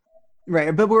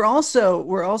 Right, but we're also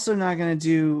not going to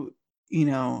do, you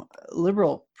know,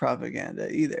 liberal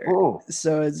propaganda either. Ooh.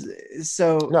 So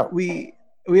No. we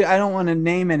I don't want to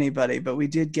name anybody, but we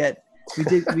did get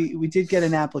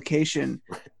an application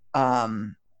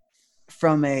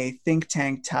from a think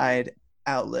tank tied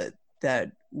outlet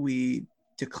that we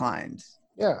declined.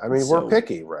 Yeah, I mean, we're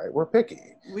picky, right? We're picky.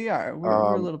 We're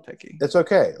a little picky. It's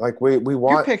okay. Like we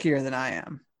want. You're pickier than I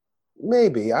am.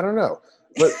 Maybe, I don't know.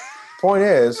 But point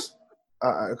is,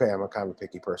 okay, I'm a kind of a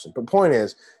picky person. But point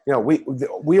is, you know,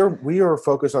 we are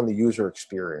focused on the user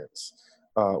experience.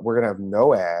 We're gonna have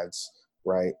no ads,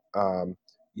 right? You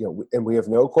know, and we have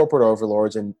no corporate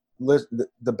overlords. And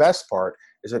the best part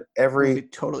is that We'll be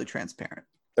totally transparent.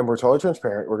 And we're totally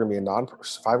transparent. We're going to be a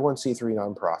 501c3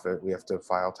 nonprofit. We have to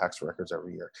file tax records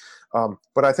every year.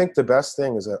 But I think the best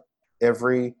thing is that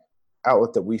every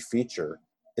outlet that we feature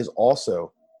is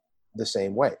also the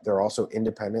same way. They're also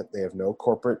independent. They have no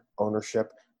corporate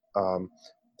ownership.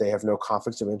 They have no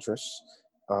conflicts of interest.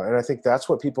 And I think that's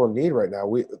what people need right now.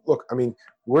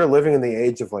 We're living in the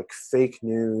age of like fake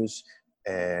news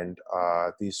and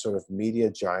these sort of media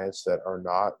giants that are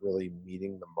not really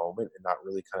meeting the moment and not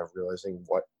really kind of realizing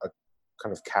what a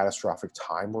kind of catastrophic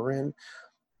time we're in.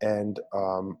 And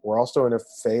we're also in a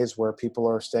phase where people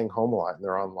are staying home a lot and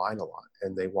they're online a lot,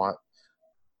 and they want,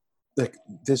 like,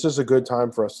 this is a good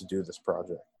time for us to do this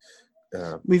project.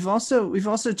 We've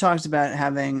also talked about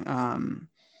having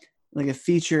like a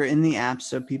feature in the app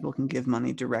so people can give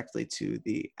money directly to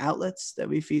the outlets that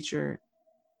we feature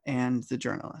and the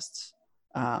journalists.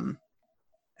 And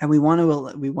we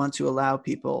want to allow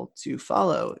people to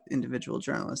follow individual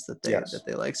journalists that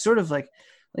they like, sort of like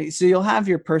so you'll have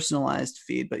your personalized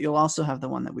feed, but you'll also have the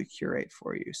one that we curate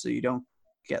for you, so you don't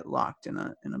get locked in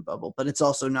a bubble. But it's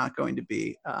also not going to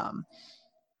be,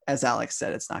 as Alex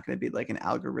said, it's not going to be like an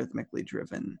algorithmically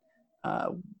driven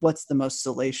what's the most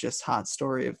salacious hot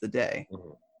story of the day.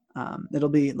 It'll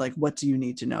be like, what do you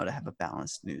need to know to have a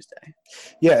balanced news day?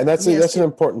 Yeah, and that's an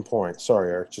important point. Sorry,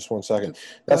 Eric, just 1 second.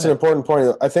 That's an important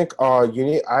point. I think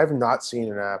I've not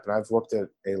seen an app, and I've looked at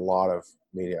a lot of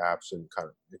media apps and kind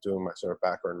of doing my sort of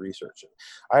background research.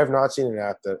 I have not seen an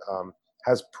app that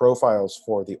has profiles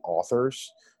for the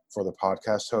authors, for the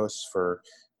podcast hosts, for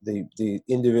the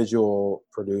individual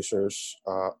producers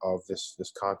of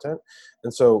this content.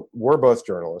 And so we're both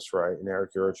journalists, right? And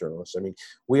Eric, you're a journalist. I mean,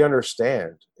 we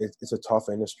understand it's a tough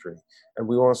industry, and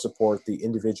we want to support the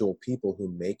individual people who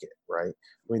make it, right?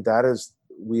 I mean,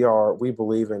 we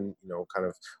believe in, you know, kind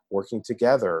of working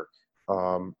together.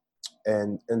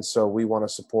 And so we want to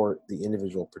support the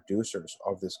individual producers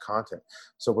of this content.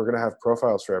 So we're going to have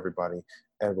profiles for everybody,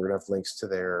 and we're going to have links to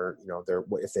their, you know,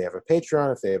 if they have a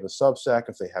Patreon, if they have a Substack,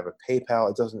 if they have a PayPal,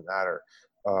 it doesn't matter.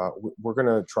 We're going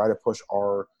to try to push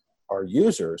our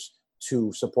users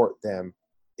to support them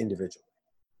individually.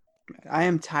 I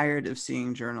am tired of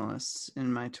seeing journalists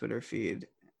in my Twitter feed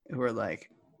who are like,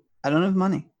 I don't have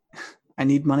money. I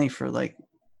need money for like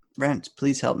rent.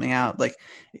 Please help me out. Like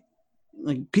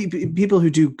people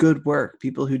who do good work,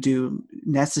 people who do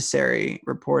necessary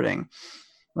reporting,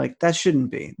 like that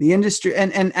shouldn't be the industry.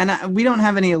 And we don't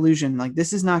have any illusion. Like,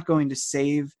 this is not going to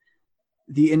save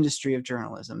the industry of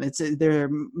journalism. There are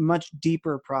much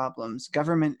deeper problems.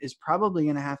 Government is probably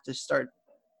going to have to start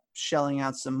shelling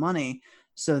out some money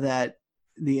so that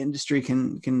the industry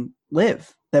can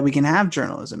live, that we can have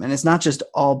journalism. And it's not just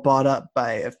all bought up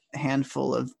by a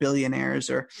handful of billionaires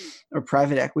or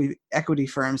private equity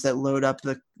firms that load up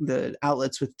the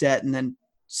outlets with debt and then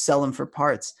sell them for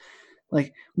parts.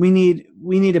 Like, we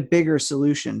need a bigger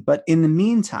solution. But in the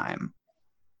meantime,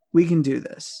 we can do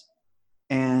this.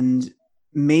 And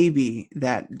maybe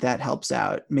that helps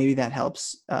out. Maybe that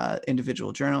helps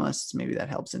individual journalists. Maybe that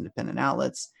helps independent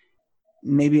outlets.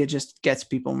 Maybe it just gets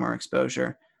people more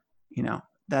exposure. You know,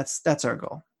 that's our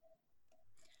goal.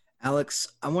 Alex,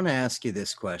 I want to ask you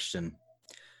this question.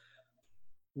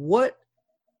 What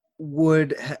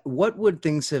would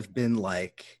things have been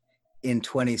like in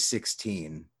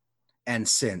 2016 and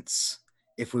since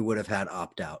if we would have had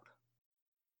opt-out?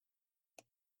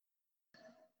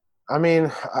 I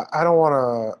mean, I don't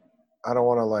want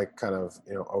to like kind of,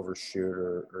 you know, overshoot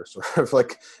or sort of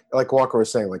like Walker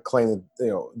was saying, like claim that, you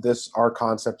know, our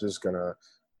concept is going to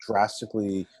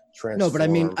drastically transform. No, but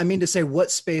I mean to say,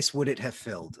 what space would it have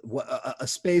filled? A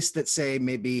space that, say,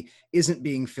 maybe isn't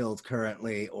being filled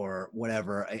currently or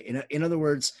whatever. In other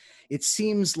words, it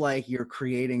seems like you're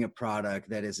creating a product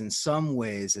that is in some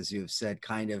ways, as you've said,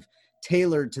 kind of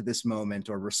tailored to this moment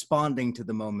or responding to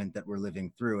the moment that we're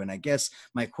living through. And I guess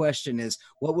my question is,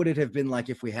 what would it have been like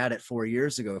if we had it 4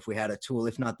 years ago, if we had a tool,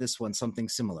 if not this one, something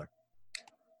similar?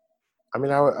 I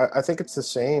mean, I think it's the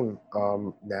same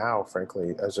now,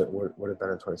 frankly, as it would have been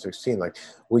in 2016. Like,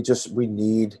 we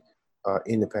need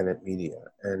independent media,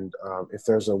 and if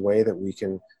there's a way that we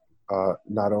can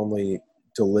not only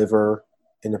deliver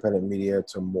independent media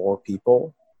to more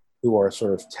people who are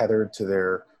sort of tethered to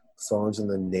their phones and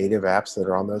the native apps that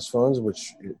are on those phones,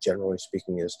 which generally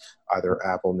speaking is either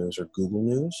Apple News or Google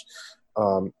News.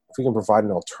 If we can provide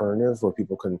an alternative where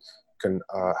people can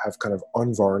have kind of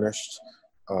unvarnished,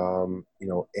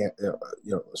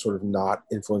 sort of not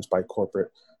influenced by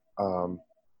corporate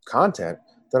content,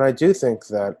 then I do think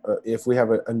that if we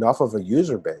have enough of a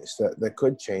user base that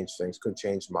could change things, could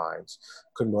change minds,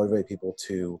 could motivate people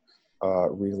to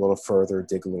read a little further,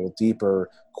 dig a little deeper,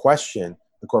 question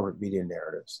the corporate media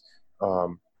narratives. But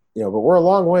we're a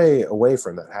long way away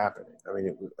from that happening. I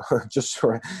mean,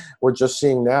 we're just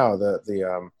seeing now that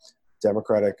the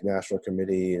Democratic National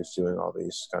Committee is doing all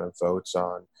these kind of votes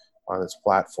on its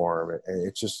platform, and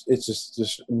it's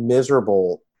just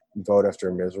miserable vote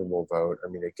after miserable vote. I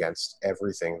mean, against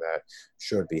everything that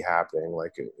should be happening,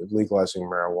 like legalizing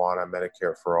marijuana,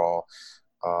 Medicare for all,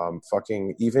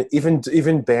 fucking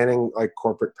even banning like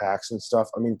corporate PACs and stuff.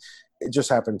 I mean, it just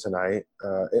happened tonight.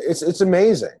 It's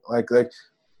amazing. It's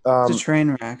a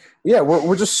train wreck. Yeah,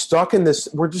 we're just stuck in this.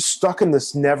 We're just stuck in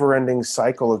this never-ending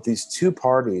cycle of these two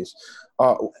parties,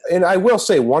 and I will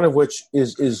say one of which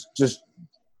is just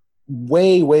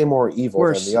way more evil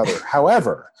than the other.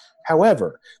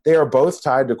 However, they are both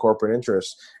tied to corporate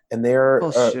interests, and they're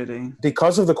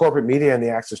because of the corporate media and the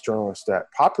access journalists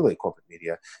that populate corporate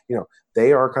media.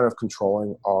 They are kind of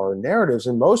controlling our narratives,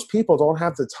 and most people don't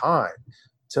have the time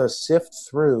to sift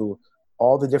through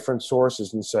all the different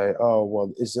sources and say, oh,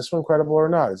 well, is this one credible or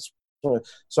not?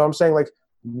 So I'm saying, like,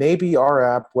 maybe our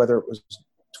app, whether it was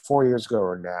 4 years ago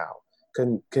or now,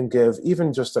 can give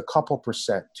even just a couple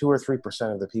percent, 2 or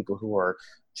 3% of the people who are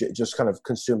just kind of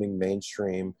consuming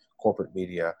mainstream corporate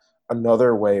media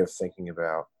another way of thinking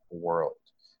about the world.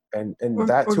 And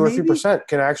that 2 or 3%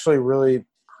 can actually really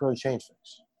change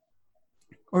things.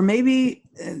 Or maybe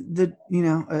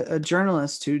a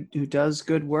journalist who does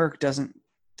good work doesn't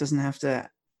have to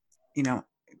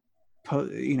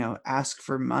ask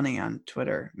for money on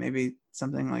Twitter. Maybe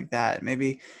something like that.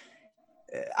 Maybe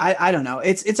I don't know.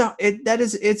 It's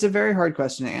a very hard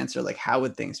question to answer. Like, how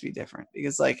would things be different?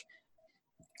 Because like,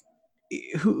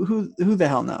 who the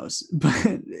hell knows?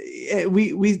 But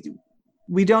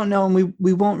we don't know, and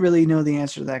we won't really know the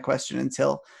answer to that question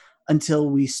until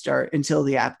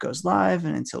the app goes live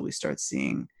and until we start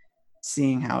seeing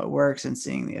how it works and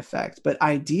seeing the effect. But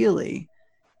ideally,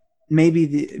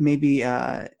 maybe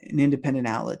an independent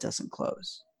outlet doesn't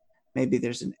close. Maybe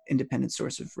there's an independent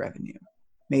source of revenue.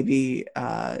 Maybe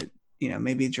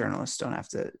maybe journalists don't have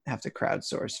to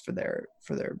crowdsource for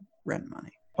their rent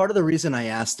money. Part of the reason I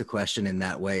asked the question in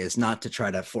that way is not to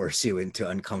try to force you into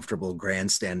uncomfortable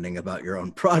grandstanding about your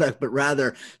own product, but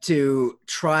rather to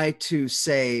try to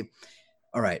say,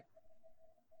 all right,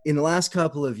 in the last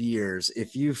couple of years,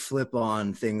 if you flip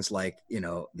on things like,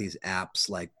 these apps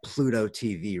like Pluto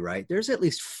TV, right? There's at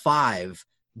least 5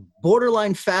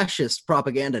 borderline fascist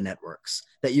propaganda networks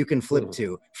that you can flip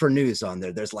to for news on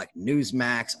there. There's like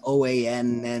Newsmax,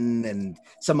 OANN, and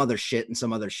some other shit and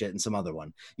some other shit and some other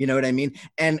one. You know what I mean?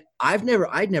 And I'd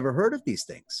never heard of these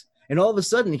things. And all of a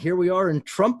sudden, here we are in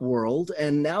Trump world,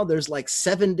 and now there's like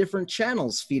 7 different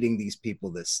channels feeding these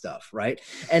people this stuff, right?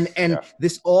 And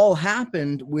This all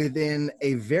happened within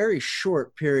a very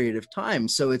short period of time.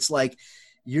 So it's like,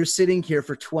 you're sitting here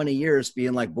for 20 years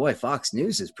being like, boy, Fox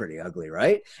News is pretty ugly,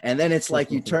 right? And then it's like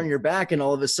you turn your back and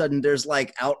all of a sudden there's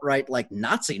like outright like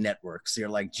Nazi networks. You're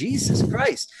like, Jesus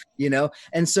Christ,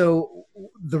 And so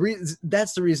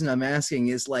that's the reason I'm asking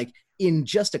is like, in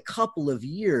just a couple of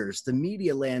years, the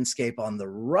media landscape on the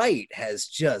right has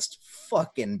just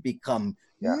fucking become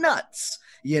nuts,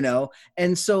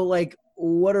 And so like,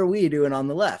 what are we doing on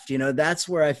the left? That's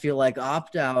where I feel like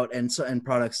opt-out and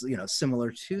products,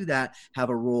 similar to that have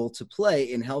a role to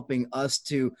play in helping us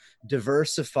to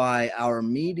diversify our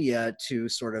media to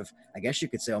sort of, I guess you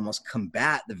could say, almost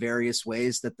combat the various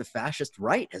ways that the fascist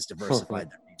right has diversified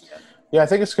their media. Yeah, I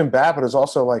think it's combat, but it's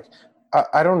also like,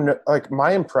 I don't know, like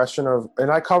my impression of,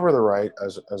 and I cover the right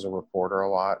as a reporter a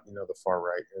lot, the far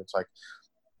right, and it's like,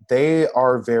 they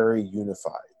are very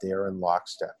unified. They are in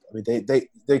lockstep. I mean,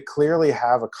 they clearly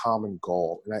have a common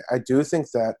goal. And I do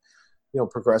think that,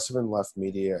 progressive and left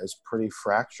media is pretty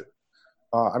fractured.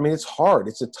 I mean, it's hard.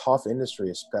 It's a tough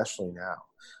industry, especially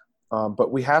now.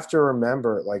 But we have to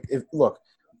remember, like, if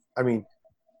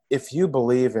you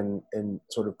believe in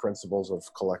sort of principles of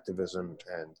collectivism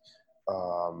and,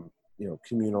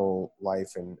 communal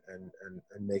life and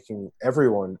making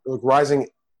everyone rising,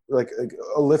 like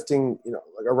a lifting,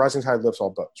 like a rising tide lifts all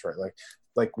boats, right?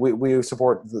 Like we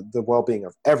support the well-being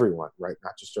of everyone, right?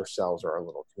 Not just ourselves or our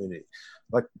little community.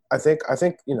 Like I think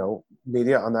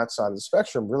media on that side of the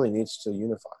spectrum really needs to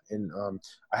unify, and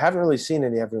I haven't really seen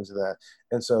any evidence of that,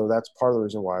 and so that's part of the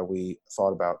reason why we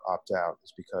thought about opt-out,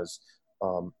 is because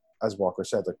as Walker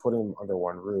said, like putting them under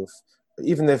one roof,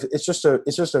 even if it's just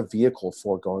a vehicle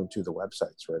for going to the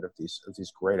websites, right, of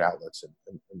these great outlets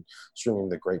and streaming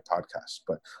the great podcasts.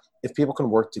 But if people can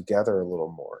work together a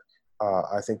little more,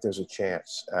 I think there's a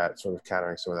chance at sort of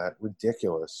countering some of that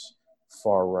ridiculous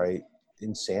far right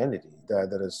insanity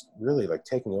that is really like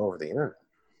taking over the internet.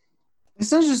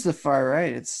 It's not just the far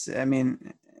right. It's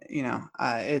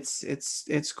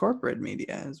corporate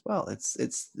media as well.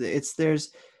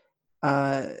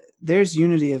 There's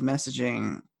unity of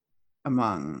messaging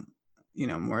among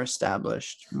more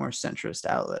established, more centrist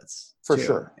outlets For too.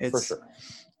 sure.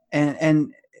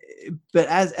 But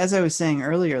as I was saying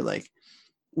earlier, like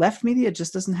left media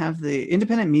just doesn't have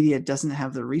independent media doesn't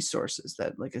have the resources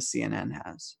that like a CNN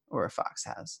has or a Fox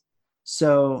has.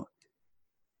 So,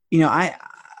 I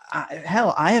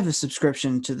have a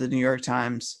subscription to the New York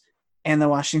Times and the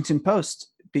Washington Post,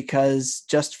 because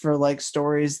just for like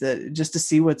stories just to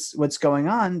see what's going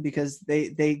on, because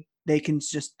they can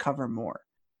just cover more.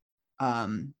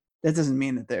 That doesn't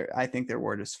mean that I think their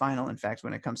word is final. In fact,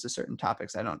 when it comes to certain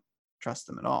topics, I don't trust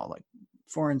them at all. Like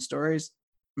foreign stories,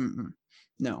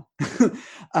 no.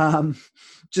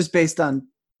 Just based on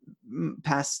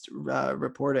past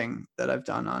reporting that I've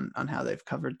done on how they've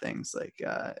covered things like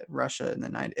Russia in the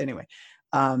 90s. Anyway,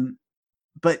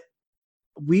 but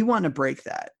we want to break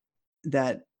that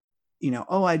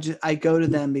I go to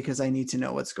them because I need to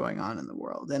know what's going on in the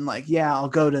world. And like, yeah, I'll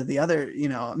go to the other,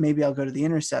 maybe I'll go to The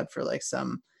Intercept for like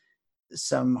some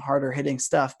harder hitting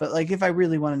stuff. But like, if I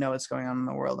really want to know what's going on in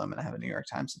the world, I'm going to have a New York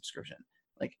Times subscription.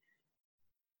 Like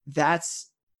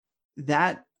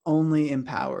that only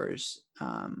empowers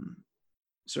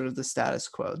sort of the status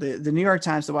quo. The New York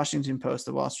Times, the Washington Post,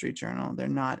 the Wall Street Journal, they're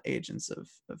not agents of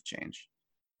change.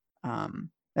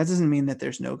 That doesn't mean that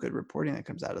there's no good reporting that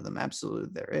comes out of them. Absolutely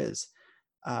there is.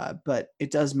 But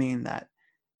it does mean that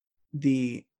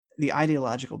the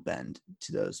ideological bend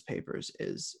to those papers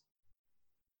is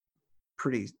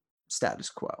pretty status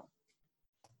quo.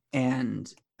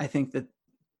 And I think that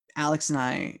Alex and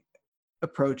I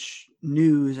approach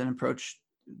news and approach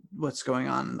what's going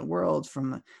on in the world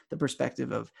from the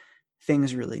perspective of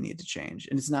things really need to change.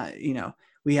 And it's not,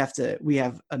 we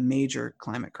have a major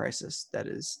climate crisis that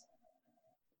is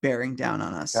bearing down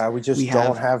on us. Yeah, we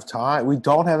don't have time. We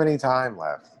don't have any time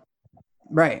left.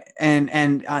 Right. And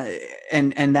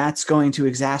that's going to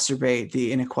exacerbate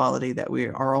the inequality that we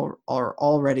are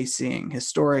already seeing,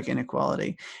 historic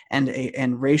inequality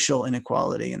and racial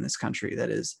inequality in this country that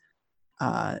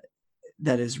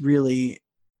is really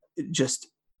just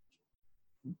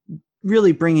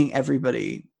really bringing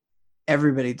everybody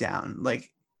down.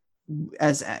 Like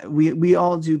as we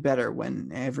all do better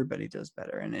when everybody does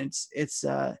better. And it's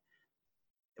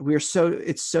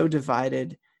so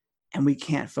divided, and we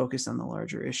can't focus on the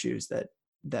larger issues that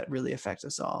really affect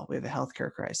us all. We have a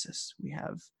healthcare crisis. We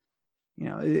have,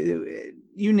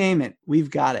 you name it,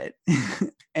 we've got it.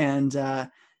 And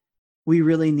we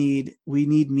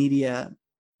need media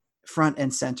front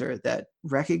and center that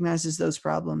recognizes those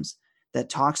problems, that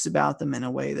talks about them in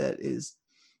a way that is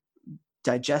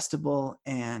digestible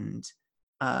and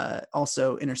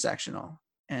also intersectional,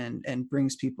 and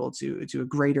brings people to a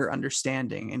greater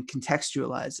understanding and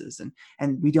contextualizes.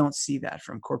 And we don't see that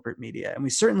from corporate media, and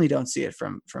we certainly don't see it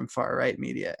from far right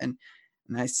media. And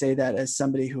I say that as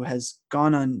somebody who has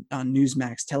gone on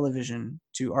Newsmax television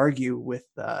to argue with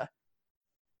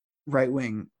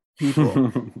right-wing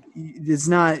people. It's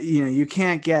not, you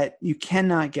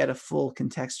cannot get a full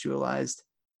contextualized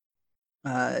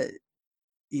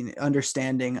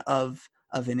understanding of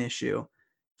an issue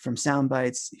from sound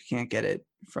bites. You can't get it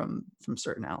from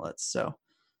certain outlets. So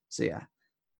yeah.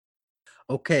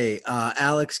 Okay,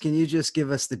 Alex, can you just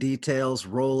give us the details,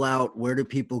 roll out, where do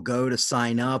people go to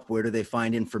sign up? Where do they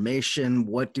find information?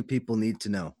 What do people need to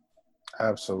know?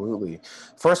 Absolutely.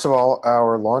 First of all,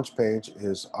 our launch page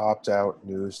is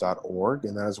optoutnews.org,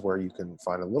 and that is where you can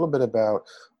find a little bit about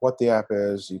what the app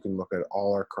is. You can look at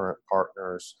all our current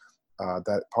partners.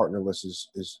 That partner list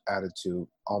is added to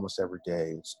almost every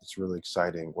day. It's really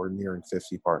exciting. We're nearing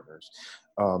 50 partners.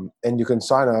 And you can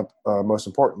sign up, most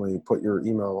importantly, put your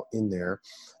email in there,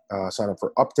 sign up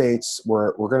for updates.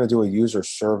 We're going to do a user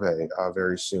survey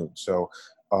very soon. So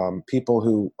people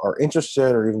who are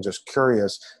interested or even just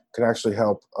curious, can actually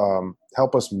help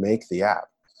us make the app.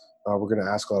 We're going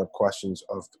to ask a lot of questions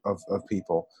of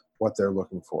people, what they're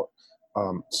looking for.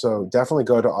 So definitely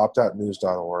go to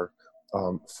optoutnews.org.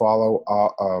 Follow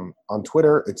on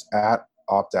Twitter. It's at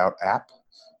optoutapp.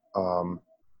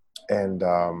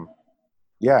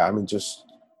 Yeah, I mean, just,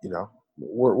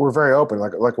 we're very open.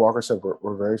 Like Walker said,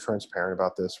 we're very transparent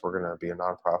about this. We're going to be a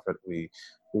nonprofit. We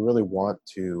really want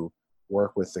to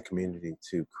work with the community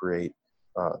to create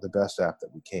the best app that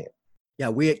we can. Yeah,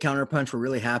 we at Counterpunch, we're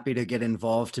really happy to get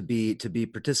involved, to be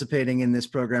participating in this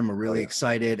program. We're really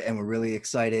excited, and we're really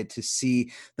excited to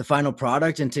see the final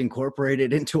product and to incorporate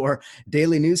it into our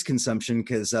daily news consumption,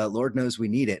 because Lord knows we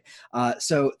need it.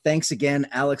 So thanks again,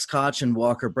 Alex Koch and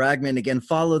Walker Bragman. Again,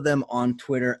 follow them on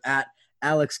Twitter at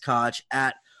Alex Koch,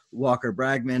 at Walker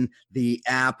Bragman. The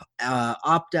app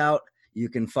Opt Out, you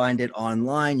can find it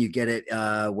online. You get it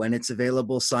when it's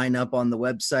available. Sign up on the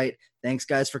website. Thanks,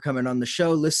 guys, for coming on the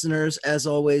show. Listeners, as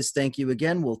always, thank you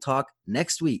again. We'll talk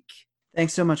next week.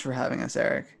 Thanks so much for having us,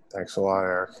 Eric. Thanks a lot,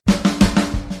 Eric.